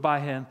reproved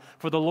by him.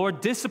 For the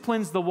Lord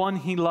disciplines the one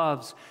he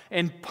loves,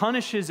 and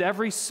punishes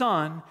every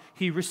son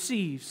he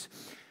receives.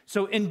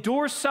 So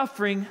endure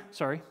suffering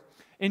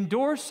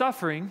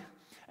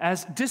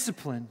as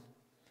discipline.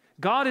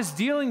 God is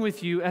dealing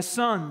with you as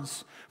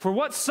sons. For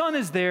what son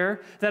is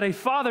there that a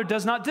father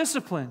does not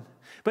discipline?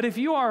 But if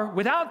you are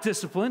without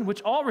discipline,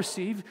 which all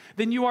receive,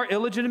 then you are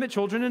illegitimate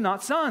children and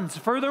not sons.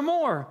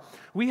 Furthermore,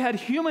 we had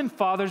human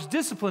fathers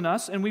discipline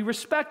us, and we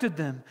respected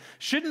them.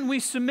 Shouldn't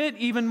we submit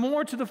even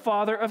more to the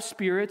Father of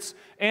spirits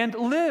and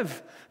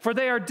live? For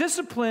they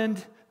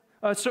disciplined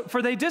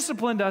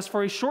us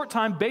for a short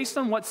time based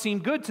on what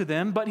seemed good to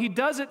them, but he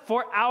does it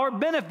for our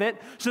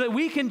benefit so that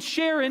we can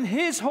share in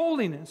his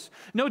holiness.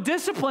 No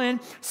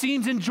discipline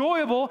seems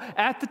enjoyable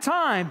at the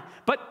time,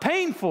 but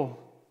painful.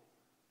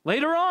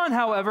 Later on,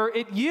 however,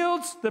 it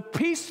yields the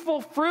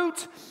peaceful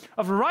fruit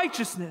of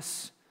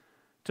righteousness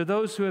to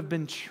those who have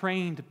been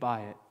trained by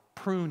it.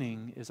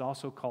 Pruning is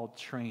also called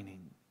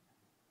training.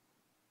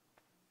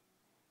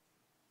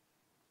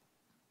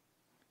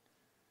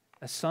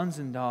 As sons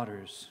and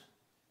daughters,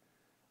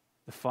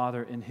 the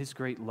Father, in his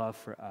great love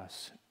for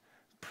us,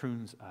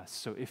 prunes us.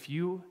 So if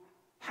you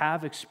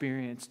have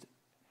experienced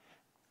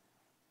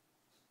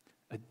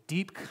a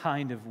deep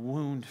kind of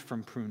wound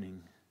from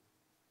pruning,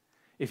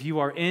 if you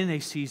are in a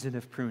season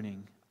of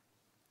pruning,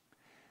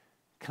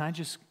 can I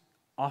just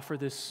offer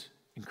this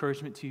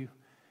encouragement to you?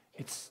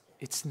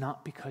 It's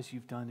not because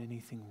you've done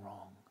anything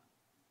wrong.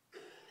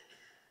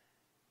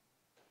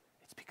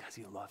 It's because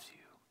he loves you.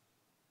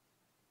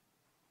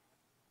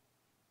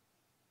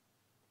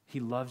 He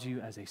loves you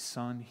as a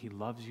son. He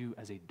loves you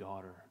as a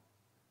daughter.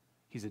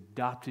 He's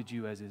adopted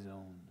you as his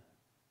own.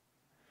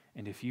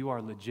 And if you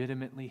are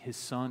legitimately his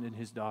son and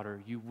his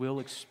daughter, you will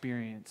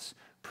experience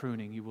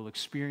pruning. You will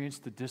experience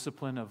the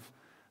discipline of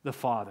the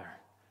Father.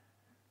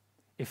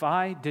 If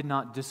I did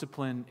not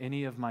discipline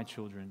any of my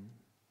children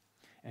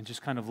and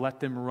just kind of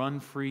let them run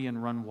free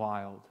and run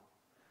wild,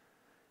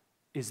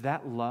 is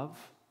that love?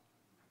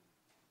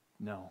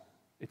 No,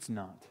 it's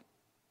not.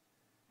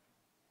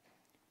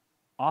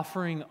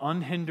 Offering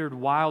unhindered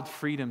wild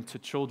freedom to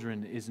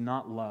children is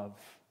not love.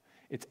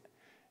 It's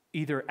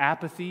either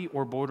apathy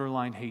or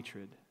borderline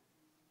hatred.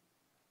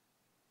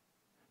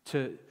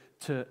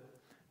 To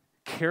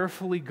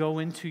carefully go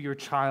into your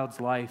child's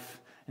life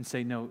and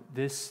say, no,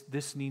 this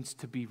needs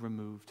to be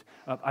removed.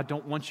 I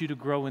don't want you to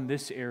grow in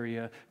this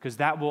area because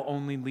that will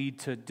only lead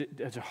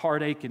to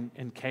heartache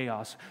and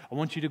chaos. I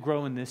want you to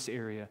grow in this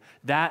area.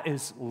 That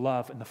is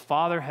love. And the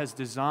Father has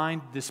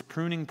designed this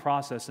pruning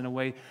process in a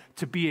way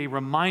to be a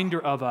reminder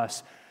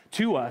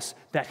to us,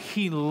 that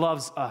he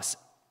loves us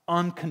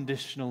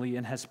unconditionally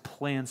and has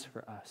plans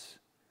for us.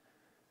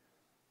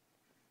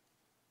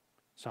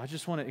 So I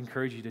just want to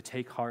encourage you to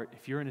take heart.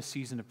 If you're in a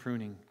season of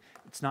pruning,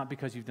 it's not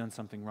because you've done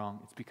something wrong.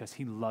 It's because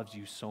he loves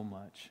you so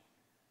much.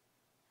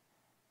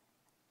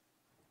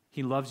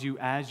 He loves you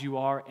as you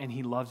are, and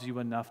he loves you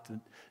enough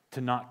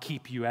to not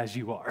keep you as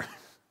you are.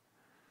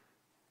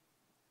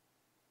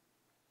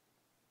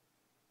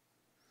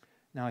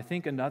 Now, I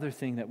think another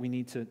thing that we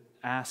need to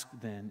ask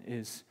then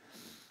is,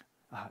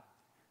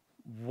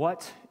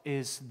 what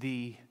is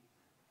the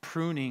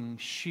pruning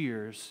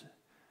shears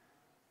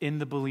in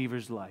the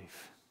believer's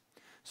life?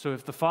 So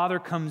if the Father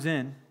comes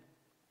in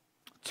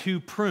to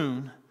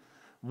prune,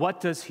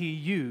 what does he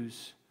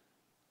use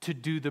to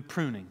do the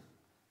pruning?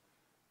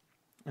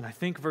 And I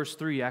think verse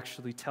 3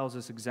 actually tells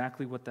us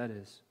exactly what that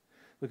is.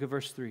 Look at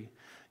verse 3.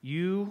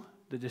 You,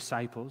 the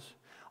disciples,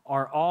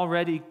 are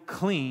already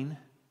clean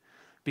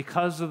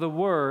because of the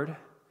word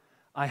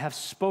I have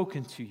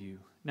spoken to you.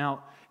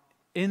 Now,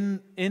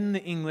 in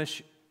the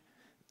English,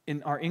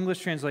 in our English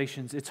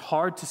translations, it's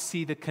hard to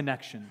see the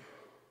connection.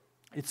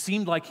 It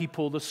seemed like he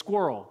pulled a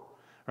squirrel.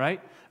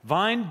 Right?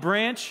 Vine,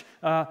 branch,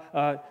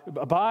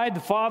 abide, the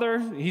Father,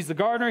 he's the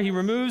gardener, he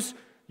removes,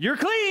 you're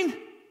clean.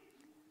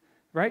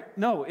 Right?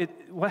 No,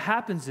 what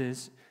happens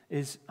is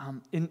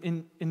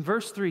in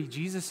verse 3,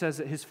 Jesus says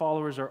that his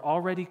followers are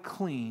already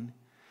clean,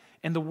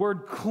 and the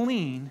word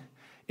clean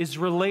is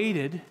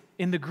related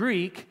in the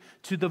Greek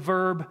to the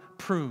verb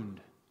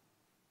pruned.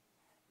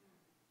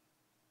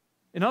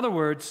 In other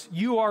words,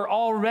 you are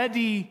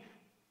already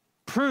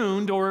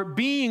pruned or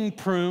being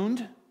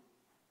pruned.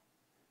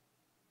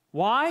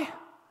 Why?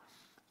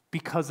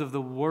 Because of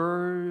the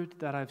word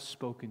that I've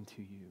spoken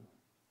to you.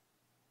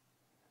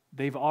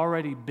 They've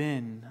already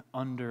been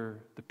under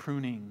the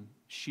pruning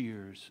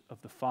shears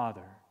of the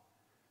Father.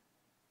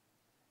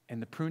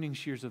 And the pruning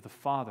shears of the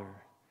Father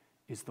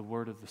is the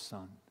word of the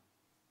Son.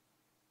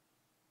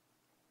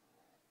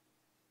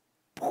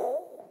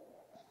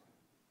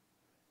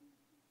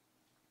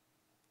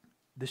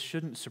 This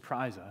shouldn't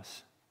surprise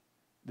us.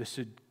 This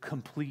should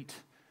complete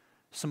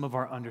some of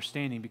our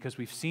understanding, because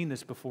we've seen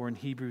this before in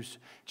Hebrews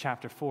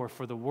chapter 4.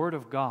 For the word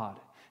of God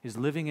is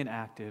living and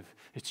active.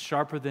 It's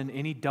sharper than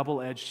any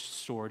double-edged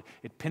sword.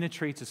 It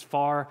penetrates as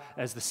far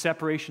as the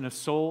separation of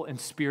soul and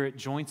spirit,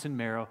 joints and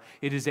marrow.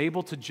 It is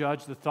able to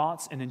judge the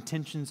thoughts and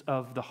intentions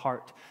of the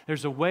heart.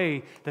 There's a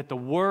way that the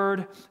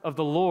word of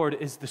the Lord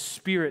is the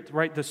Spirit,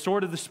 right? The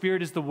sword of the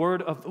Spirit is the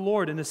word of the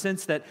Lord in the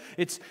sense that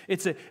it's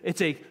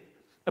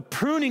a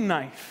pruning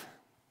knife.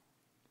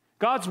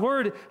 God's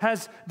word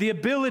has the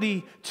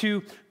ability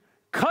to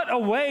cut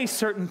away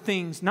certain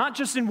things, not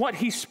just in what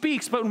he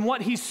speaks, but in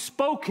what he's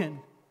spoken.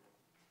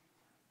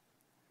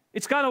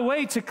 It's got a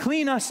way to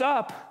clean us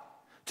up,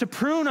 to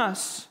prune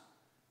us.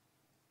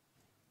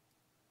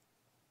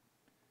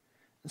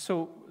 And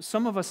so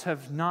some of us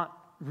have not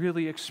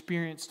really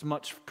experienced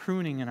much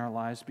pruning in our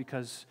lives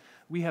because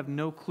we have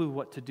no clue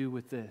what to do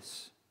with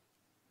this.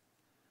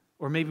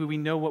 Or maybe we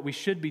know what we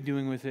should be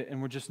doing with it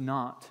and we're just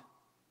not.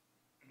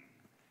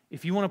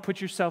 If you want to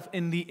put yourself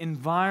in the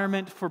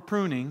environment for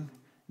pruning,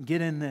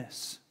 get in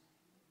this.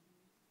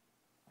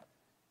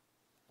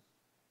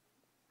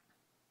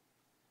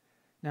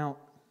 Now,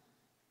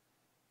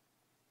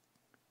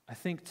 I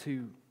think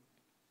to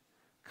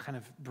kind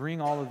of bring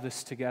all of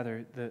this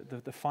together,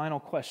 the final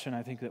question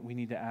I think that we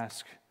need to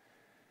ask,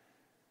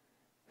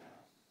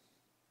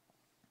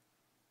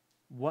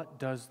 what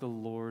does the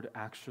Lord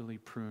actually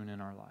prune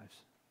in our lives?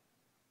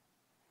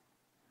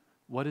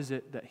 What is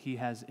it that he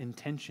has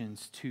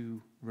intentions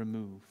to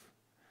remove?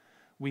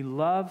 We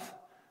love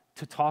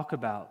to talk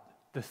about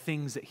the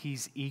things that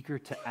he's eager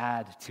to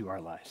add to our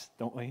lives,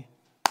 don't we?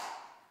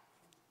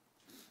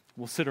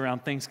 We'll sit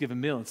around Thanksgiving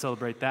meal and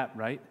celebrate that,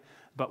 right?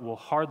 But we'll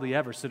hardly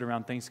ever sit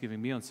around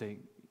Thanksgiving meal and say,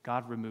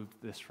 God removed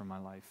this from my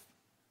life.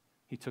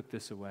 He took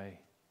this away.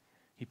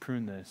 He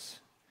pruned this.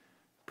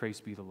 Praise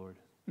be the Lord.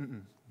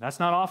 That's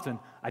not often.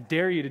 I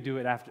dare you to do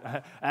it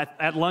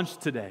at lunch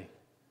today.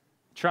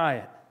 Try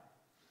it.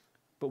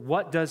 But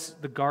what does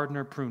the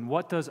gardener prune?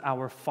 What does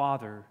our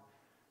Father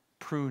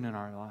prune in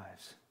our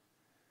lives?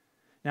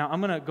 Now,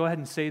 I'm going to go ahead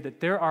and say that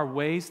there are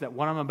ways that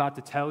what I'm about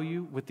to tell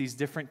you with these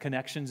different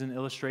connections and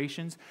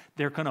illustrations,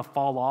 they're going to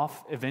fall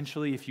off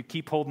eventually if you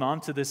keep holding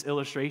on to this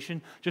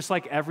illustration. Just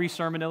like every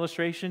sermon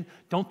illustration,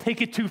 don't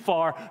take it too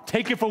far.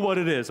 Take it for what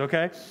it is,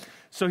 okay?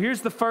 So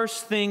here's the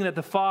first thing that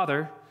the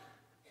Father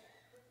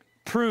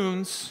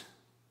prunes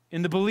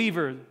in the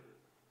believer: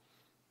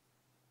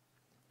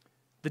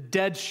 the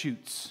dead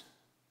shoots.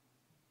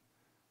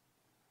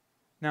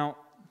 Now,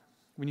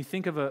 when you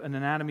think of an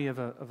anatomy of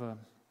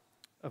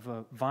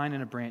a vine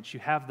and a branch, you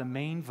have the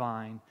main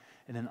vine,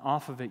 and then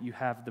off of it you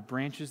have the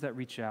branches that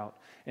reach out,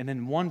 and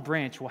then one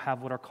branch will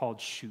have what are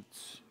called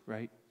shoots,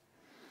 right?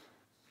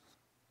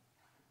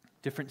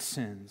 Different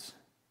sins,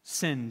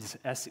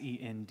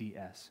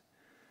 S-E-N-D-S.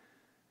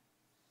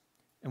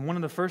 And one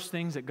of the first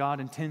things that God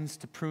intends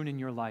to prune in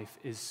your life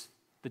is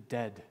the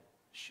dead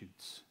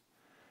shoots.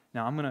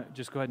 Now, I'm going to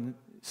just go ahead and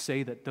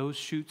say that those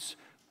shoots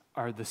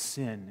are the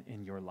sin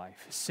in your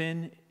life.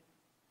 Sin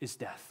is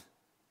death.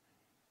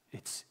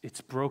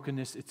 It's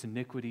brokenness, it's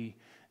iniquity.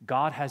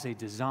 God has a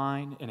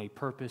design and a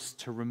purpose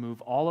to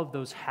remove all of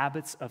those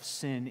habits of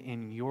sin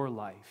in your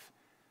life.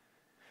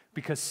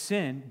 Because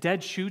sin,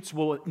 dead shoots,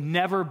 will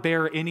never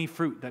bear any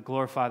fruit that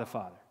glorify the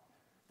Father.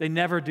 They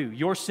never do.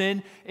 Your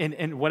sin,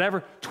 in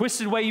whatever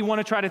twisted way you want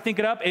to try to think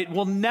it up, it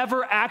will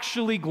never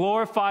actually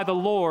glorify the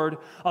Lord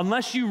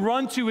unless you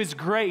run to his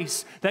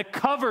grace that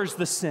covers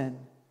the sin.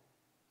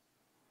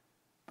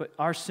 But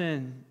our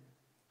sin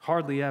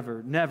hardly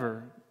ever,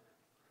 never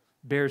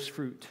bears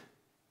fruit.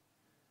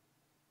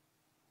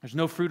 There's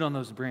no fruit on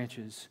those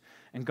branches.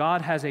 And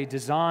God has a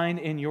design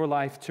in your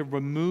life to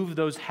remove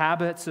those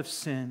habits of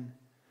sin,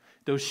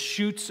 those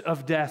shoots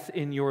of death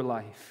in your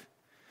life.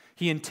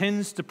 He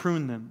intends to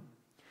prune them.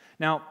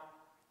 Now,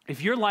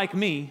 if you're like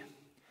me,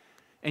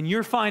 and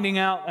you're finding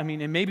out,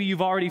 and maybe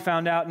you've already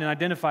found out and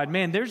identified,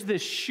 man, there's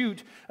this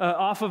shoot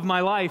off of my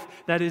life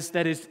that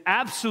is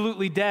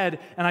absolutely dead,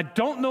 and I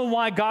don't know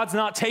why God's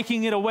not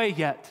taking it away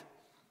yet.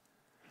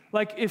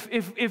 Like,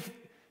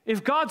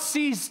 if God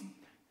sees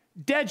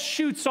dead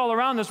shoots all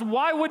around us,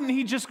 why wouldn't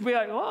he just be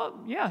like, well,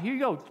 yeah, here you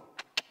go.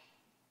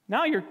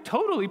 Now you're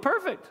totally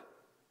perfect.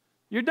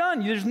 You're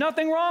done. There's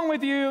nothing wrong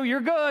with you.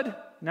 You're good.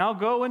 Now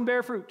go and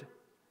bear fruit.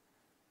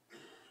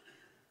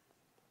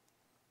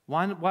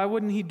 Why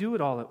wouldn't he do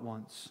it all at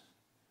once?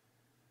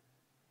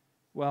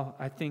 Well,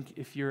 I think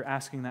if you're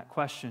asking that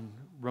question,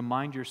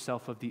 remind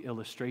yourself of the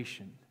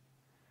illustration.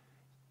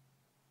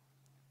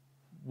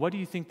 What do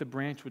you think the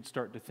branch would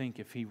start to think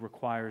if he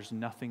requires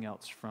nothing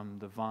else from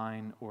the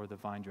vine or the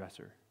vine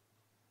dresser?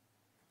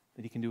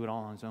 That he can do it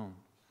all on his own.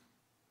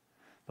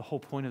 The whole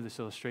point of this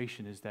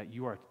illustration is that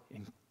you are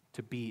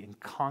to be in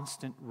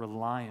constant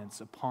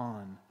reliance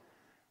upon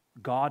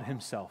God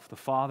himself, the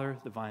Father,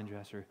 the vine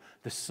dresser,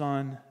 the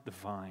Son, the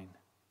vine.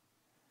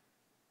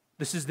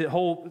 This is the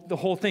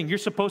whole thing. You're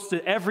supposed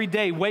to every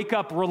day wake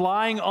up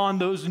relying on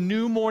those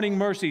new morning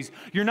mercies.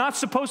 You're not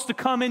supposed to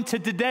come into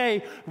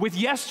today with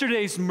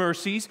yesterday's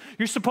mercies.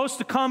 You're supposed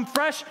to come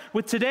fresh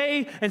with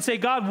today and say,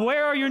 God,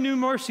 where are your new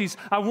mercies?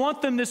 I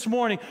want them this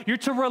morning. You're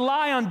to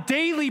rely on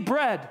daily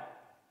bread.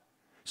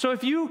 So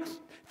if you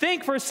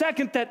think for a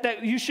second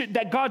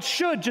that God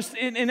should just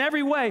in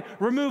every way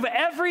remove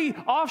every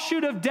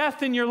offshoot of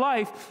death in your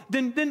life,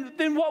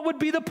 then what would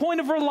be the point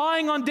of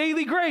relying on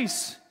daily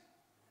grace?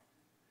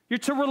 You're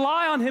to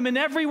rely on him in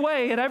every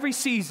way, at every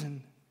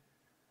season.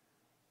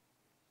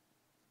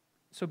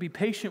 So be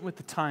patient with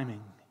the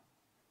timing.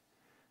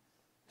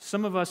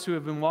 Some of us who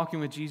have been walking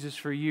with Jesus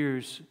for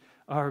years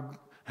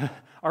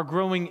are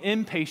growing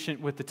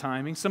impatient with the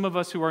timing. Some of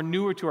us who are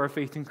newer to our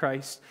faith in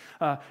Christ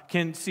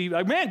can see,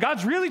 like, man,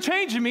 God's really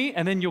changing me.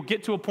 And then you'll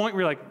get to a point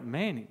where you're like,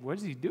 man, what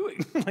is he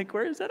doing? Like,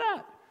 where is that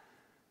at?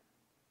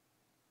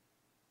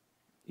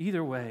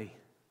 Either way,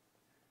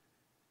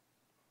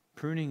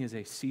 pruning is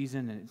a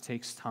season and it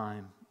takes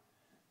time,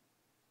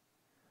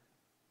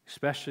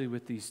 especially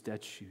with these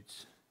dead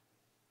shoots.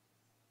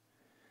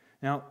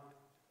 Now,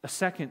 a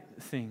second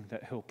thing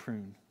that he'll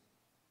prune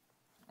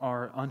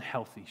are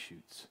unhealthy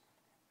shoots.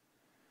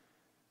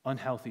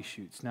 Unhealthy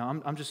shoots.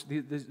 Now, I'm just,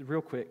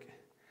 real quick.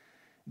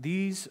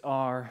 These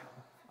are,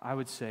 I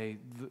would say,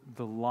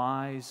 the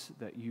lies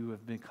that you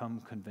have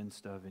become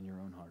convinced of in your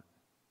own heart.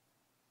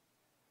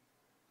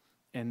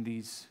 And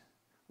these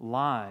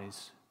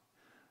lies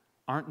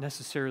aren't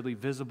necessarily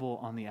visible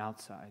on the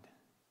outside,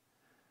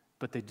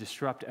 but they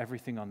disrupt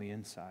everything on the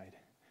inside.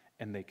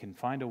 And they can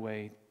find a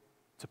way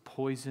to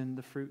poison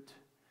the fruit,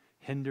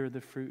 hinder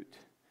the fruit.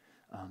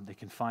 They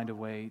can find a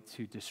way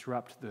to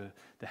disrupt the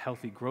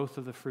healthy growth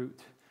of the fruit.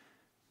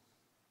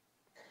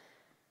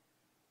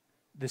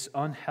 This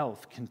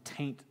unhealth can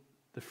taint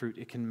the fruit.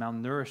 It can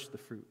malnourish the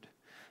fruit.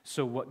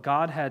 So what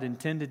God had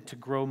intended to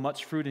grow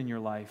much fruit in your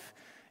life,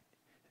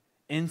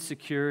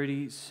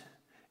 insecurities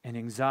and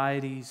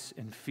anxieties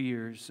and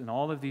fears and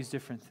all of these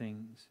different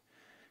things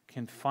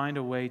can find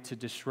a way to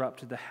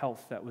disrupt the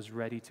health that was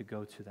ready to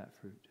go to that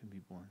fruit and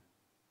be born.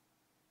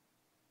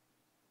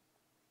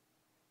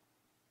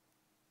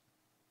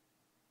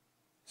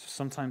 So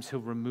sometimes he'll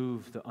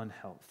remove the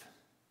unhealth.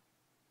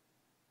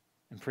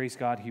 And praise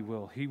God, he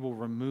will. He will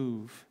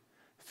remove,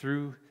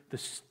 through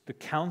the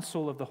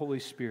counsel of the Holy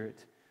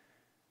Spirit,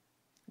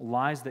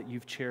 lies that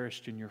you've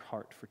cherished in your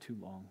heart for too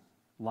long.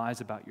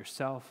 Lies about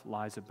yourself,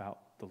 lies about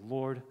the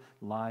Lord,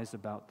 lies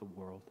about the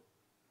world.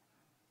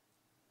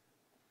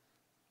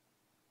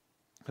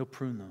 He'll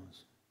prune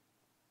those.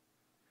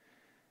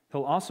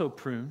 He'll also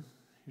prune,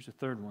 here's a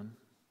third one,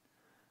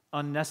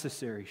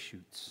 unnecessary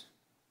shoots.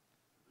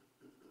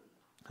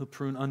 He'll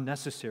prune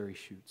unnecessary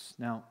shoots.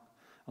 Now,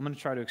 I'm going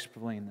to try to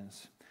explain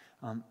this.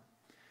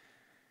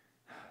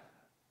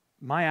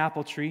 My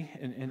apple tree,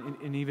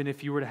 and even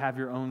if you were to have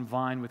your own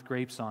vine with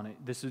grapes on it,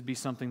 this would be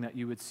something that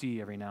you would see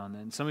every now and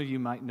then. Some of you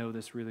might know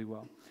this really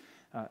well.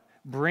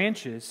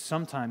 Branches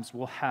sometimes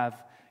will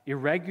have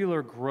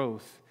irregular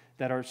growth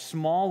that are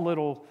small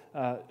little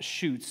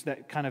shoots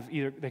that kind of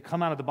either they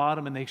come out of the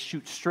bottom and they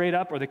shoot straight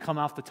up, or they come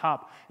off the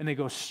top and they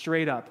go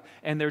straight up.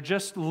 And they're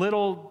just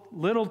little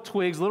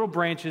twigs, little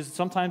branches.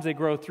 Sometimes they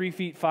grow 3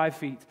 feet, 5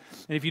 feet.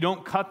 And if you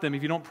don't cut them,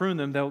 if you don't prune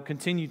them, they'll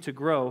continue to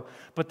grow,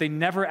 but they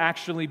never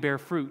actually bear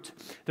fruit.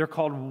 They're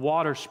called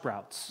water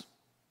sprouts.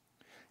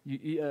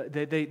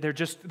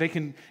 They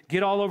can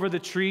get all over the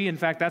tree. In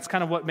fact, that's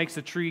kind of what makes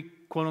the tree,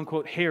 quote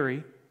unquote,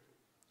 hairy.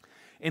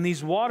 And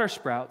these water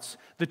sprouts,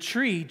 the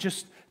tree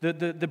just,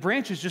 the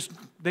branches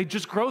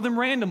just grow them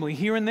randomly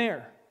here and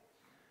there.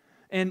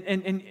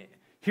 And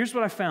here's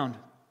what I found.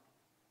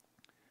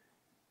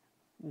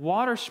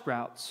 Water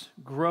sprouts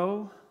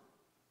grow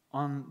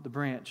on the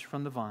branch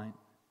from the vine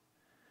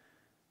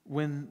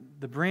when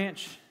the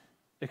branch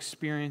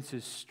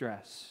experiences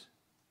stress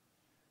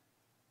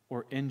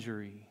or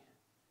injury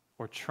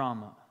or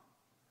trauma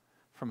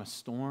from a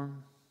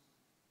storm,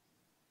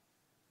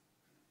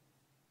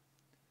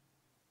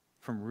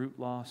 from root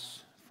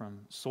loss,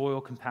 from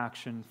soil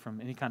compaction, from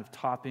any kind of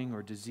topping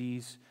or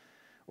disease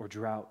or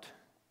drought.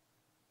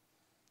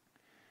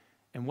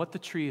 And what the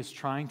tree is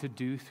trying to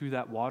do through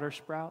that water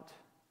sprout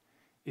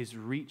is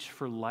reach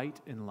for light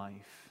and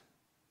life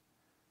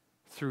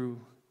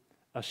through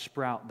a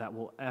sprout that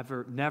will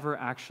never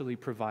actually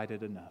provide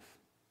it enough.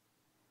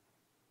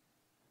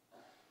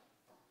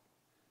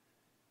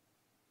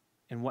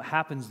 And what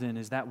happens then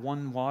is that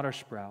one water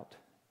sprout,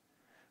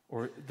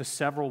 or the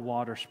several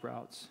water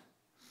sprouts,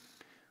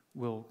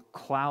 will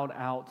cloud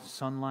out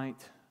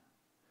sunlight,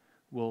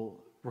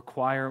 will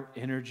require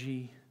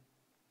energy,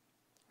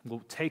 will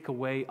take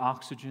away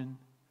oxygen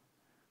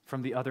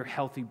from the other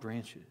healthy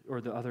branches or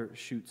the other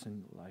shoots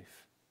in the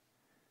life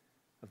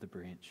of the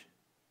branch.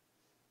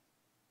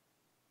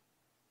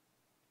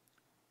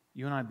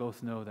 You and I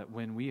both know that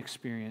when we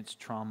experience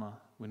trauma,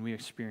 when we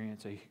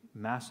experience a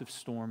massive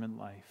storm in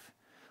life,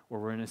 or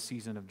we're in a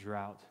season of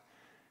drought,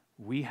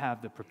 we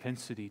have the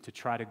propensity to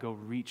try to go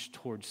reach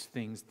towards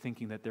things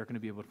thinking that they're going to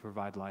be able to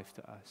provide life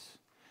to us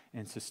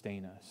and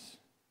sustain us.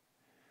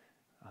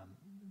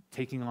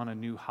 Taking on a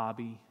new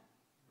hobby,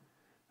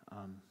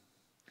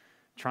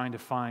 trying to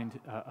find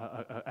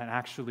an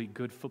actually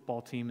good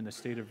football team in the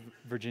state of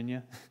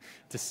Virginia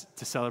to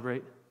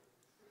celebrate.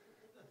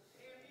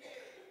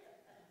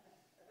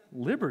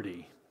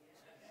 Liberty.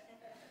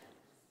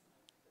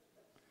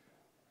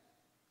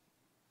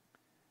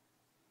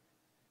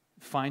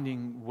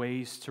 finding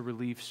ways to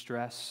relieve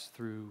stress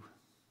through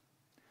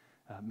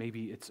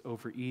maybe it's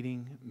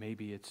overeating,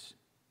 maybe it's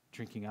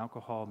drinking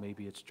alcohol,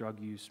 maybe it's drug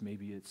use,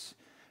 maybe it's,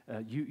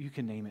 you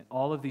can name it.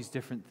 All of these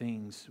different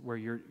things where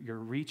you're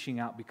reaching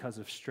out because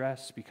of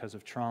stress, because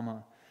of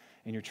trauma,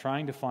 and you're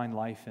trying to find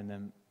life in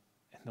them,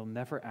 and they'll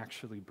never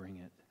actually bring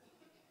it.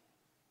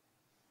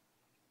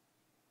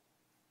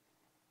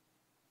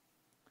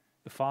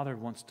 The Father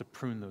wants to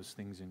prune those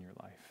things in your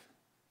life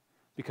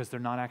because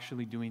they're not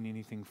actually doing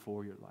anything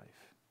for your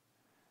life.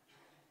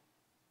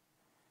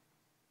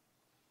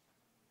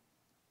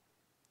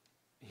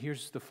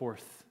 Here's the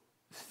fourth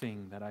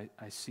thing that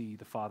I see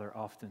the Father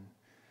often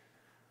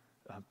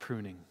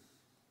pruning,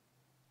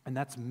 and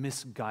that's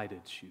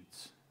misguided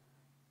shoots.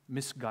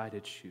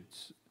 Misguided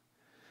shoots.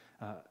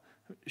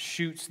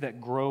 Shoots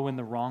that grow in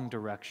the wrong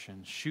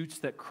direction. Shoots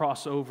that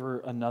cross over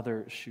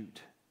another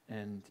shoot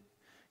and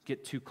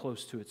get too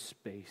close to its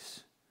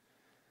space.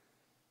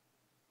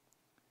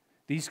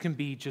 These can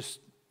be just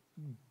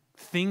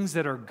things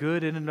that are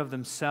good in and of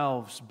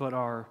themselves, but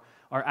are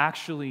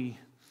actually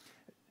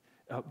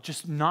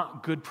just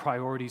not good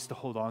priorities to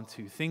hold on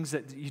to. Things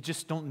that you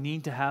just don't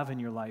need to have in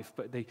your life,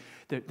 but they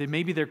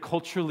maybe they're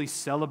culturally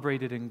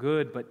celebrated and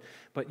good,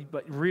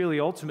 but really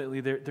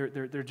ultimately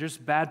they're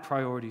just bad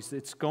priorities.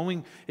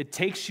 It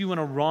takes you in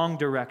a wrong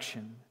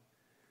direction.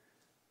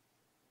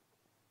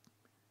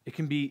 It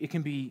can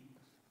be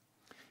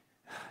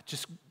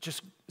just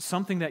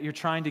something that you're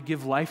trying to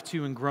give life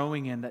to and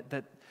growing in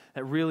that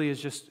really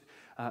is just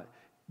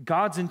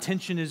God's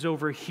intention is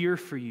over here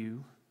for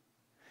you.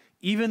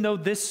 Even though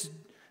this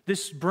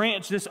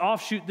branch, this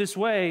offshoot this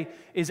way,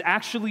 is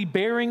actually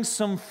bearing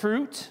some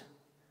fruit,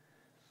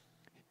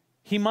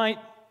 He might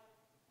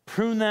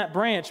prune that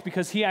branch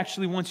because He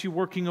actually wants you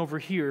working over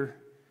here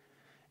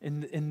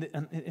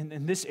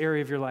in this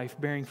area of your life,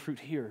 bearing fruit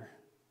here.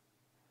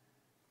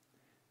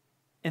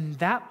 And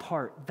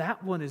that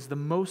one is the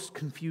most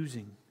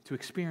confusing to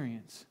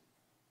experience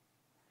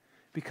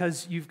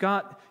because you've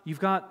got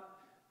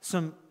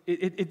some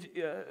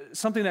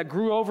something that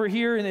grew over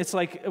here, and it's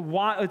like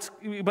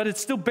but it's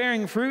still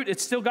bearing fruit.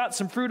 It's still got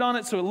some fruit on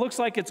it, so it looks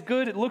like it's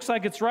good. It looks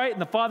like it's right.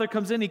 And the Father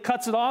comes in, He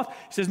cuts it off.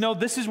 He says, "No,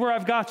 this is where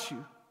I've got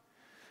you."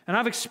 And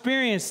I've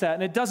experienced that,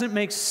 and it doesn't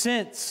make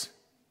sense.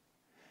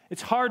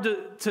 It's hard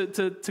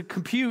to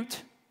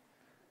compute.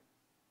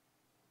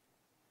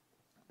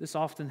 This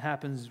often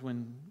happens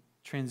when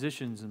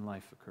transitions in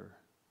life occur.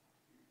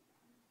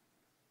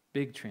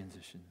 Big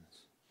transitions,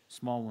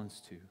 small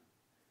ones too.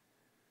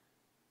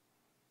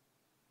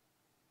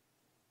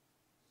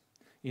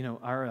 You know,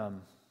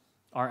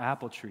 our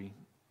apple tree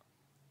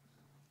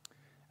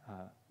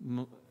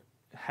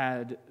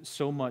had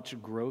so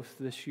much growth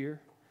this year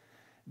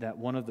that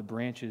one of the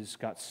branches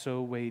got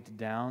so weighed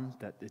down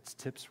that its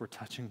tips were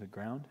touching the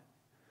ground.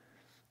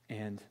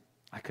 And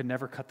I could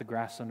never cut the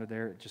grass under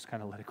there, just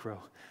kind of let it grow.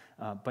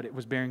 But it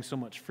was bearing so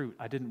much fruit,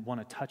 I didn't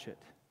want to touch it.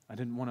 I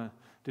didn't want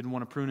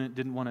to prune it,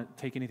 didn't want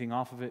to take anything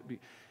off of it.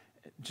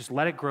 Just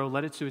let it grow,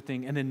 let it do a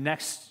thing. And then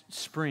next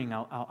spring,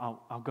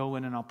 I'll go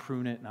in and I'll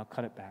prune it and I'll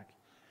cut it back.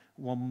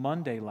 Well,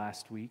 Monday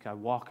last week, I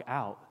walk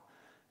out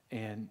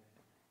and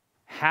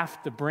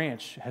half the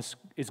branch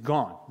is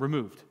gone,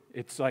 removed.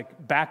 It's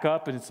like back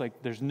up and it's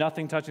like there's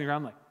nothing touching the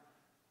ground. I'm like,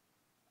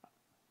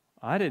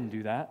 I didn't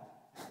do that.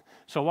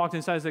 So I walked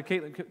inside and said,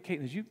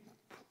 Caitlin,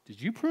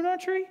 did you prune our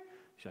tree?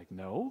 She's like,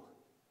 no.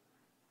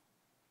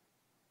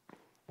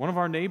 One of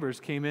our neighbors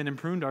came in and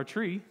pruned our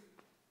tree.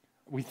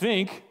 We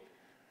think.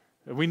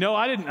 We know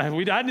I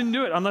didn't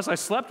do it unless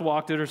I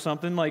walked it or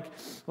something. Like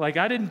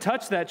I didn't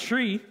touch that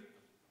tree.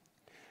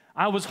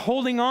 I was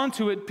holding on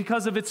to it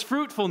because of its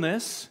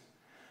fruitfulness,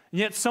 and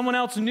yet someone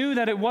else knew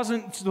that it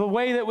wasn't the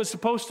way that it was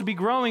supposed to be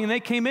growing, and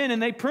they came in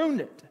and they pruned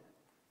it.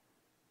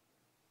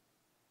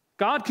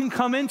 God can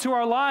come into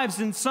our lives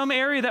in some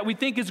area that we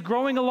think is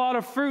growing a lot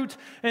of fruit,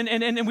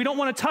 and we don't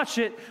want to touch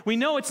it. We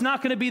know it's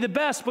not going to be the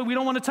best, but we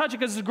don't want to touch it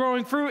because it's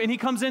growing fruit, and He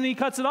comes in and He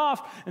cuts it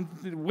off,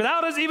 and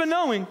without us even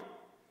knowing.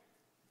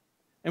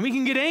 And we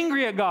can get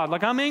angry at God,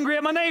 like I'm angry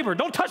at my neighbor.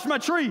 Don't touch my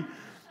tree.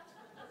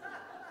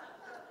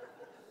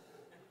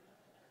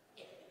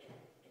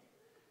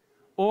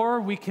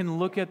 Or we can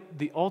look at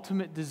the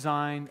ultimate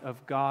design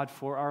of God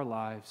for our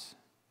lives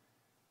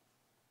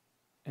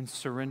and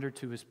surrender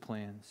to His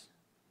plans.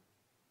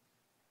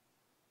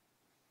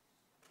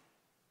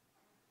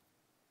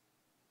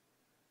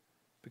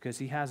 Because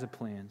He has a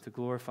plan to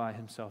glorify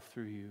Himself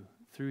through you,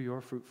 through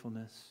your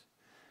fruitfulness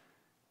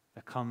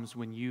that comes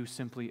when you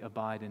simply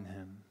abide in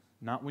Him.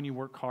 Not when you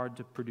work hard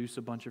to produce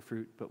a bunch of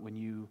fruit, but when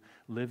you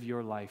live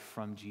your life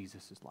from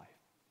Jesus' life.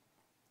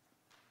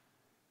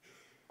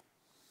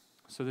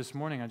 So this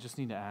morning, I just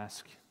need to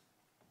ask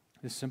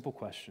this simple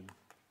question.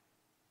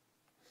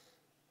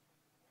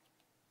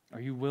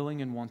 Are you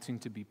willing and wanting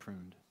to be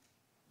pruned?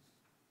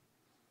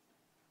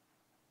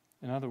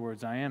 In other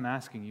words, I am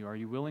asking you, are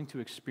you willing to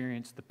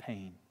experience the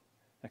pain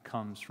that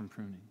comes from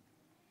pruning?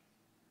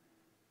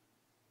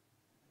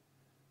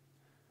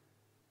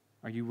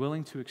 Are you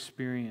willing to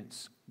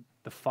experience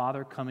the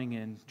Father coming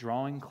in,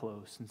 drawing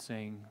close and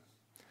saying,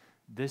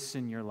 this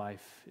in your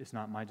life is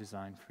not my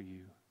design for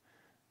you.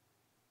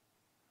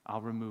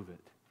 I'll remove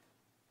it.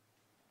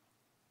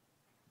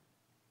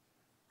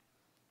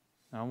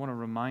 Now, I want to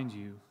remind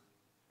you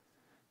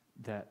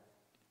that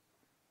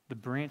the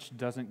branch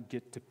doesn't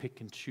get to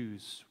pick and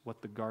choose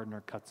what the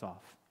gardener cuts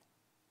off,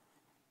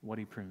 what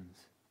he prunes.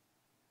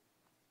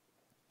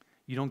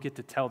 You don't get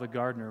to tell the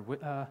gardener,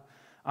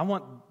 I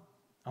want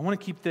to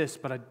keep this,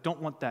 but I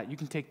don't want that. You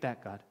can take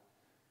that, God.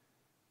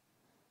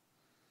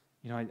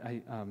 You know,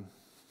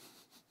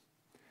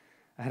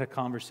 I had a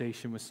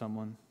conversation with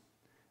someone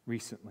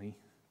recently.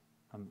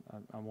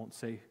 I won't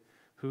say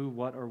who,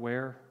 what, or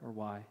where, or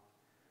why.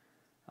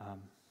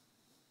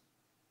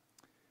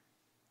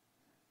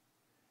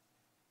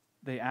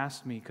 They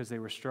asked me because they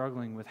were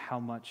struggling with how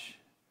much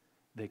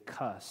they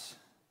cuss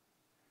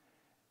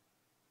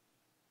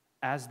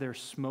as they're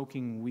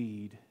smoking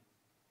weed,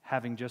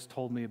 having just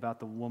told me about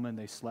the woman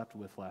they slept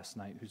with last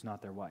night who's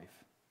not their wife.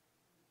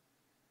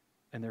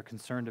 And they're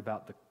concerned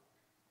about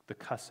the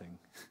cussing.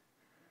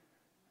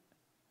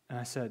 And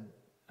I said,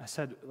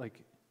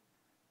 like,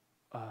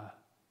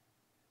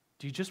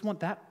 do you just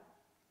want that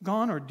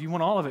gone, or do you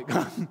want all of it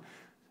gone?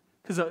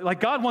 Because like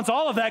God wants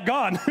all of that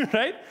gone,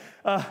 right?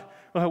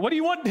 What do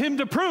you want him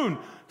to prune?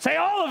 Say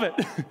all of it,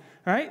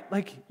 right?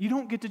 Like, you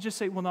don't get to just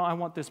say, well, no, I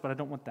want this, but I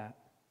don't want that.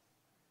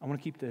 I want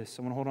to keep this.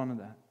 I want to hold on to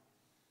that.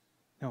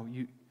 No,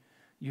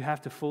 you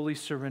have to fully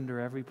surrender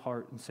every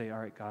part and say, all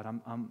right, God,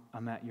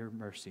 I'm at your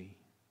mercy.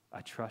 I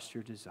trust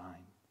your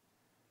design.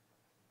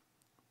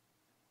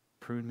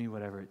 Prune me,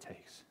 whatever it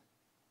takes.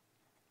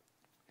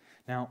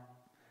 Now,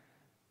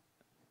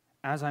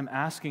 as I'm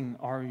asking,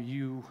 are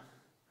you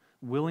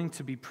willing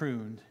to be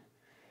pruned?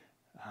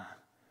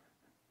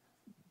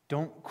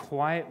 Don't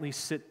quietly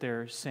sit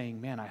there saying,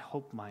 man, I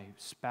hope my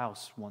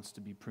spouse wants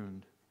to be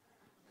pruned.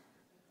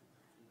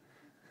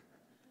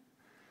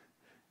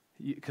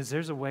 Because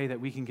there's a way that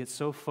we can get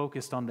so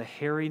focused on the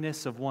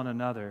hairiness of one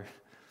another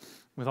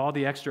with all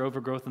the extra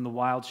overgrowth and the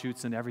wild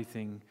shoots and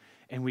everything,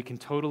 and we can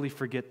totally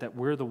forget that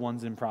we're the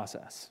ones in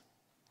process.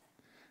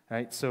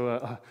 Right?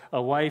 So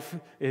a wife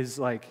is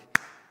like,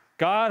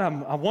 God,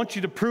 I want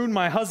you to prune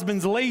my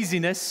husband's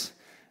laziness,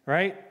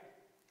 right?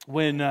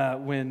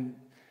 When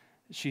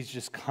she's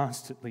just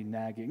constantly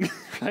nagging,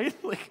 right?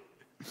 Like,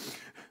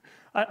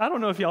 I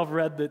don't know if y'all have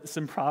read this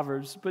in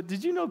Proverbs, but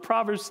did you know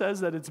Proverbs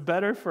says that it's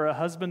better for a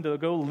husband to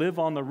go live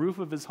on the roof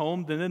of his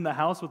home than in the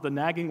house with a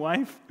nagging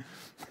wife?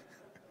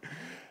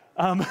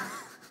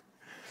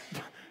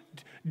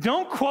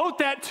 Don't quote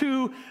that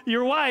to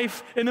your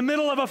wife in the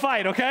middle of a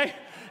fight, okay?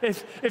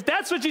 If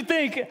that's what you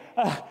think,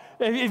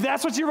 if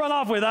that's what you run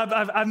off with,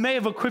 I may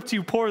have equipped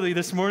you poorly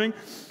this morning.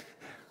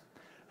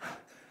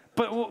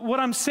 But what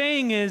I'm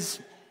saying is,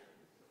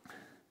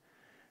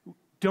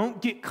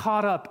 don't get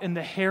caught up in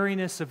the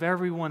hairiness of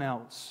everyone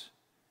else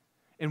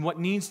and what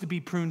needs to be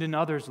pruned in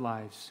others'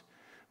 lives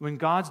when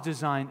God's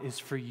design is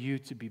for you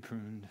to be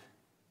pruned.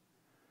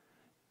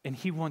 And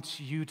He wants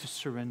you to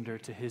surrender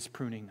to His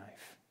pruning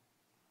knife.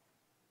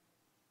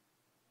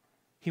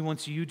 He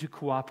wants you to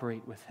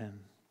cooperate with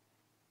Him.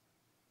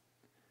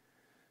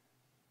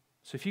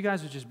 So if you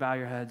guys would just bow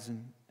your heads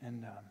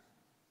and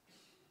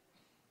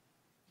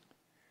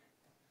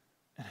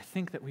I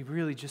think that we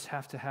really just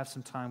have to have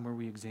some time where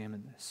we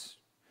examine this,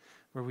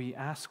 where we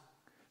ask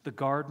the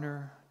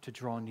gardener to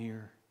draw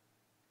near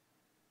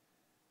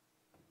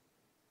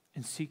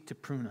and seek to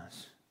prune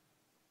us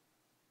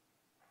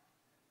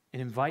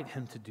and invite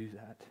Him to do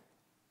that.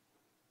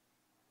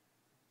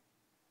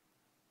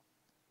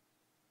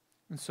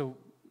 And so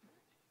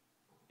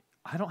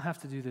I don't have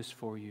to do this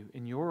for you.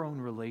 In your own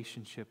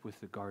relationship with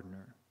the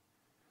gardener,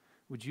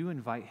 would you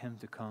invite him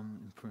to come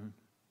and prune?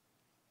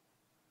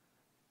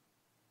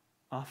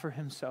 Offer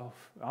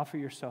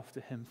yourself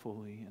to Him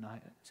fully, and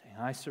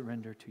I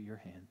surrender to your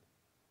hand.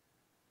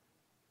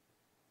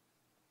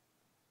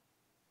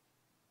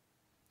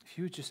 If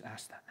you would just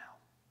ask that now.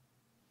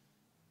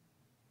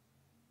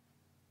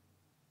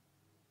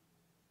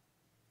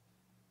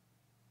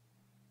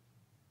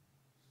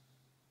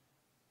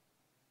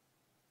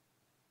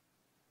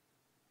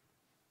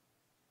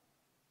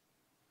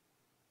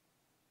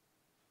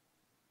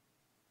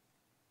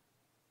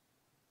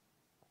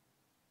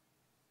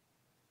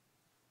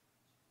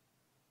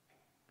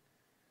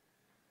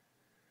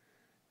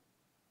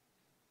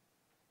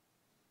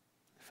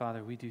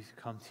 Father, we do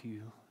come to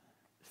you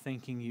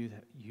thanking you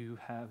that you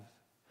have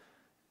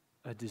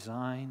a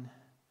design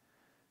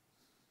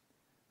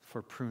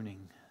for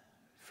pruning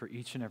for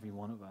each and every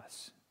one of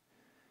us,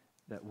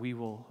 that we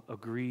will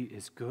agree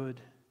is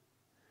good,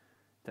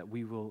 that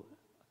we will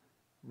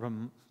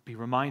be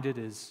reminded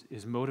is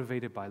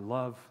motivated by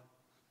love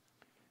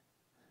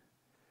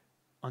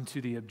unto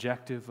the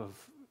objective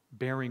of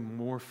bearing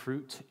more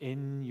fruit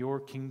in your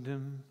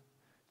kingdom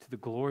to the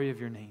glory of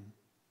your name.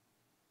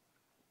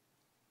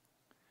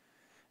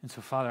 And so,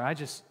 Father,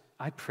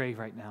 I pray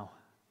right now,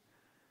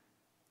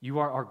 you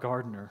are our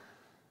gardener.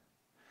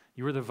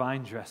 You are the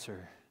vine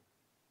dresser.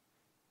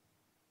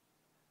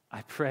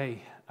 I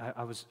pray,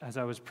 as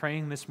I was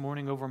praying this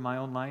morning over my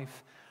own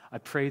life, I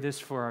pray this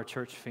for our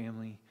church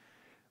family.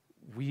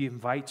 We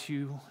invite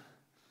you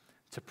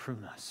to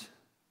prune us.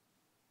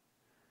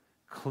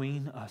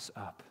 Clean us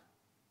up.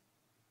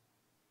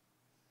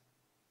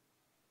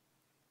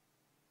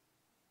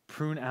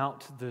 Prune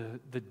out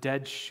the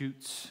dead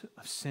shoots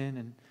of sin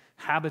and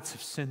habits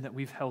of sin that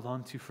we've held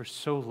on to for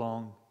so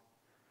long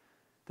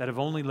that have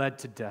only led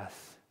to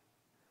death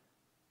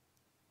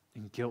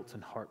and guilt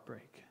and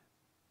heartbreak.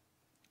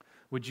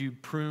 Would you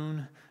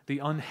prune the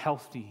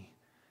unhealthy,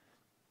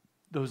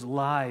 those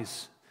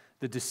lies,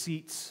 the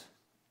deceits,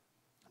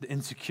 the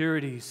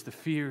insecurities, the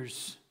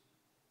fears?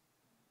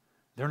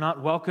 They're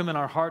not welcome in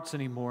our hearts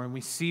anymore, and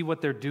we see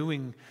what they're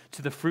doing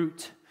to the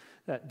fruit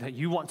that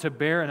you want to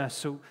bear in us.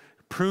 So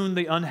prune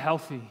the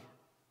unhealthy.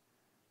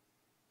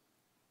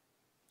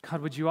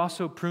 God, would you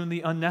also prune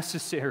the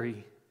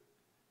unnecessary?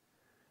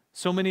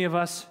 So many of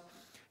us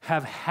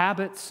have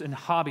habits and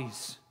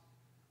hobbies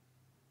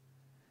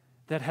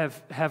that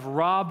have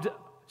robbed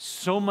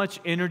so much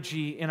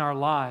energy in our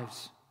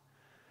lives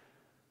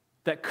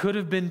that could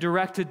have been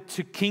directed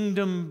to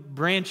kingdom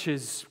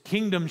branches,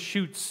 kingdom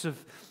shoots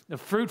of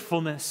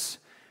fruitfulness.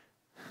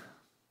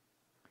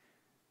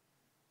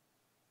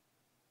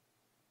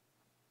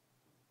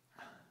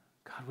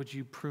 God, would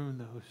you prune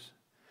those?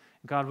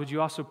 God, would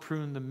you also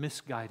prune the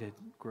misguided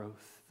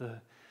growth,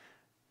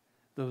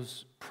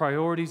 those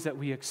priorities that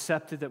we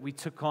accepted, that we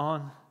took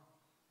on,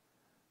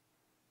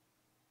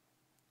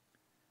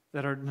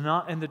 that are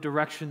not in the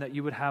direction that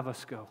you would have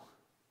us go?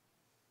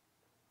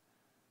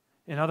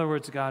 In other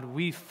words, God,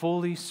 we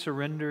fully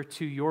surrender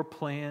to your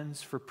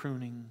plans for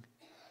pruning,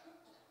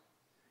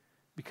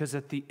 because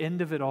at the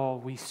end of it all,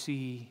 we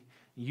see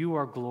you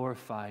are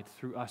glorified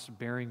through us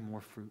bearing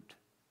more fruit.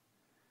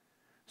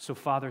 So,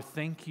 Father,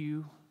 thank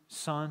you.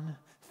 Son,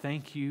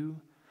 thank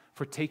you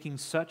for taking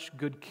such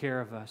good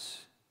care of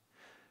us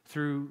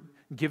through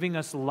giving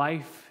us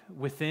life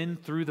within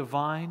through the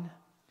vine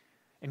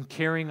and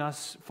carrying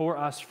us for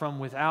us from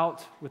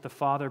without with the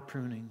Father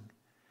pruning.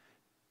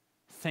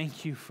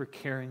 Thank you for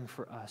caring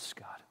for us,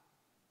 God.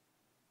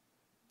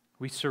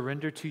 We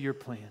surrender to your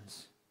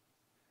plans.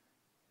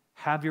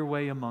 Have your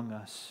way among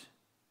us,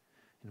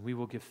 and we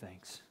will give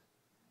thanks.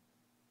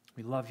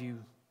 We love you.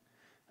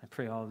 I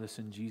pray all of this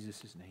in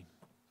Jesus' name.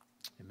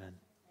 Amen.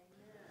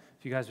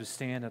 If you guys would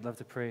stand, I'd love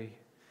to pray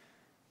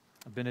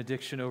a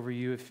benediction over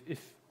you.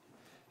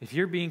 If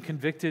you're being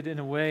convicted in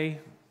a way,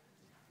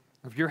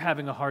 if you're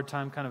having a hard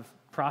time kind of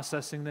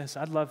processing this,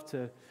 I'd love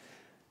to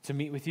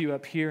meet with you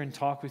up here and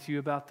talk with you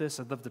about this.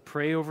 I'd love to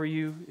pray over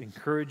you,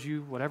 encourage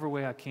you, whatever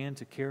way I can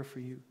to care for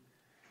you.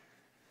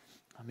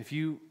 If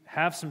you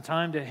have some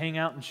time to hang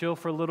out and chill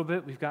for a little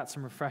bit, we've got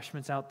some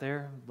refreshments out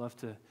there. I'd love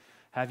to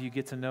have you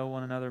get to know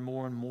one another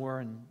more and more,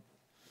 and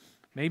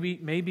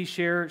maybe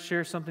share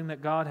something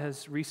that God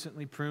has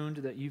recently pruned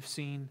that you've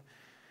seen,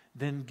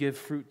 then give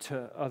fruit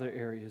to other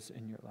areas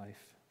in your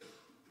life.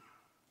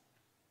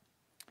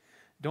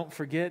 Don't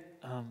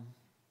forget,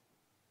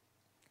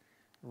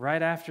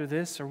 right after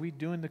this, are we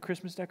doing the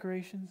Christmas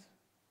decorations?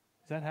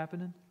 Is that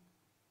happening?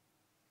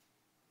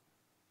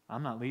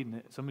 I'm not leading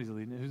it. Somebody's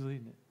leading it. Who's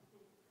leading it?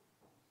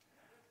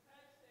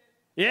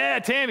 Yeah,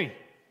 Tammy.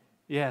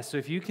 Yeah, so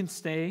if you can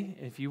stay,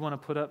 if you want to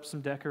put up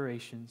some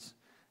decorations,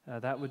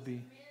 that would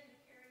be...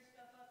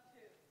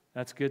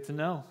 That's good to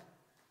know.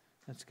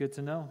 That's good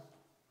to know.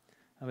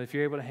 If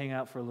you're able to hang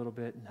out for a little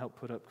bit and help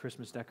put up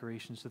Christmas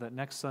decorations so that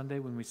next Sunday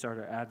when we start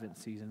our Advent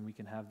season, we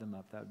can have them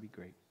up, that would be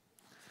great.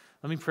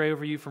 Let me pray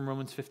over you from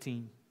Romans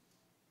 15.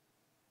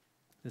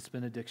 This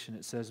benediction,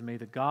 it says, "May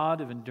the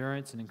God of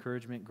endurance and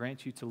encouragement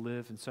grant you to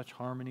live in such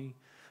harmony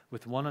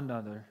with one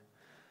another,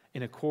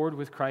 in accord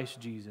with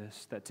Christ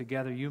Jesus, that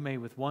together you may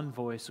with one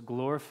voice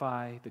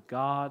glorify the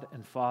God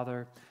and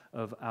Father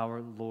of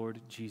our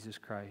Lord Jesus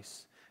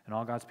Christ." And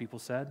all God's people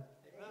said?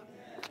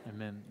 Amen.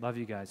 Amen. Love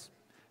you guys.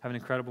 Have an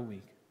incredible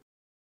week.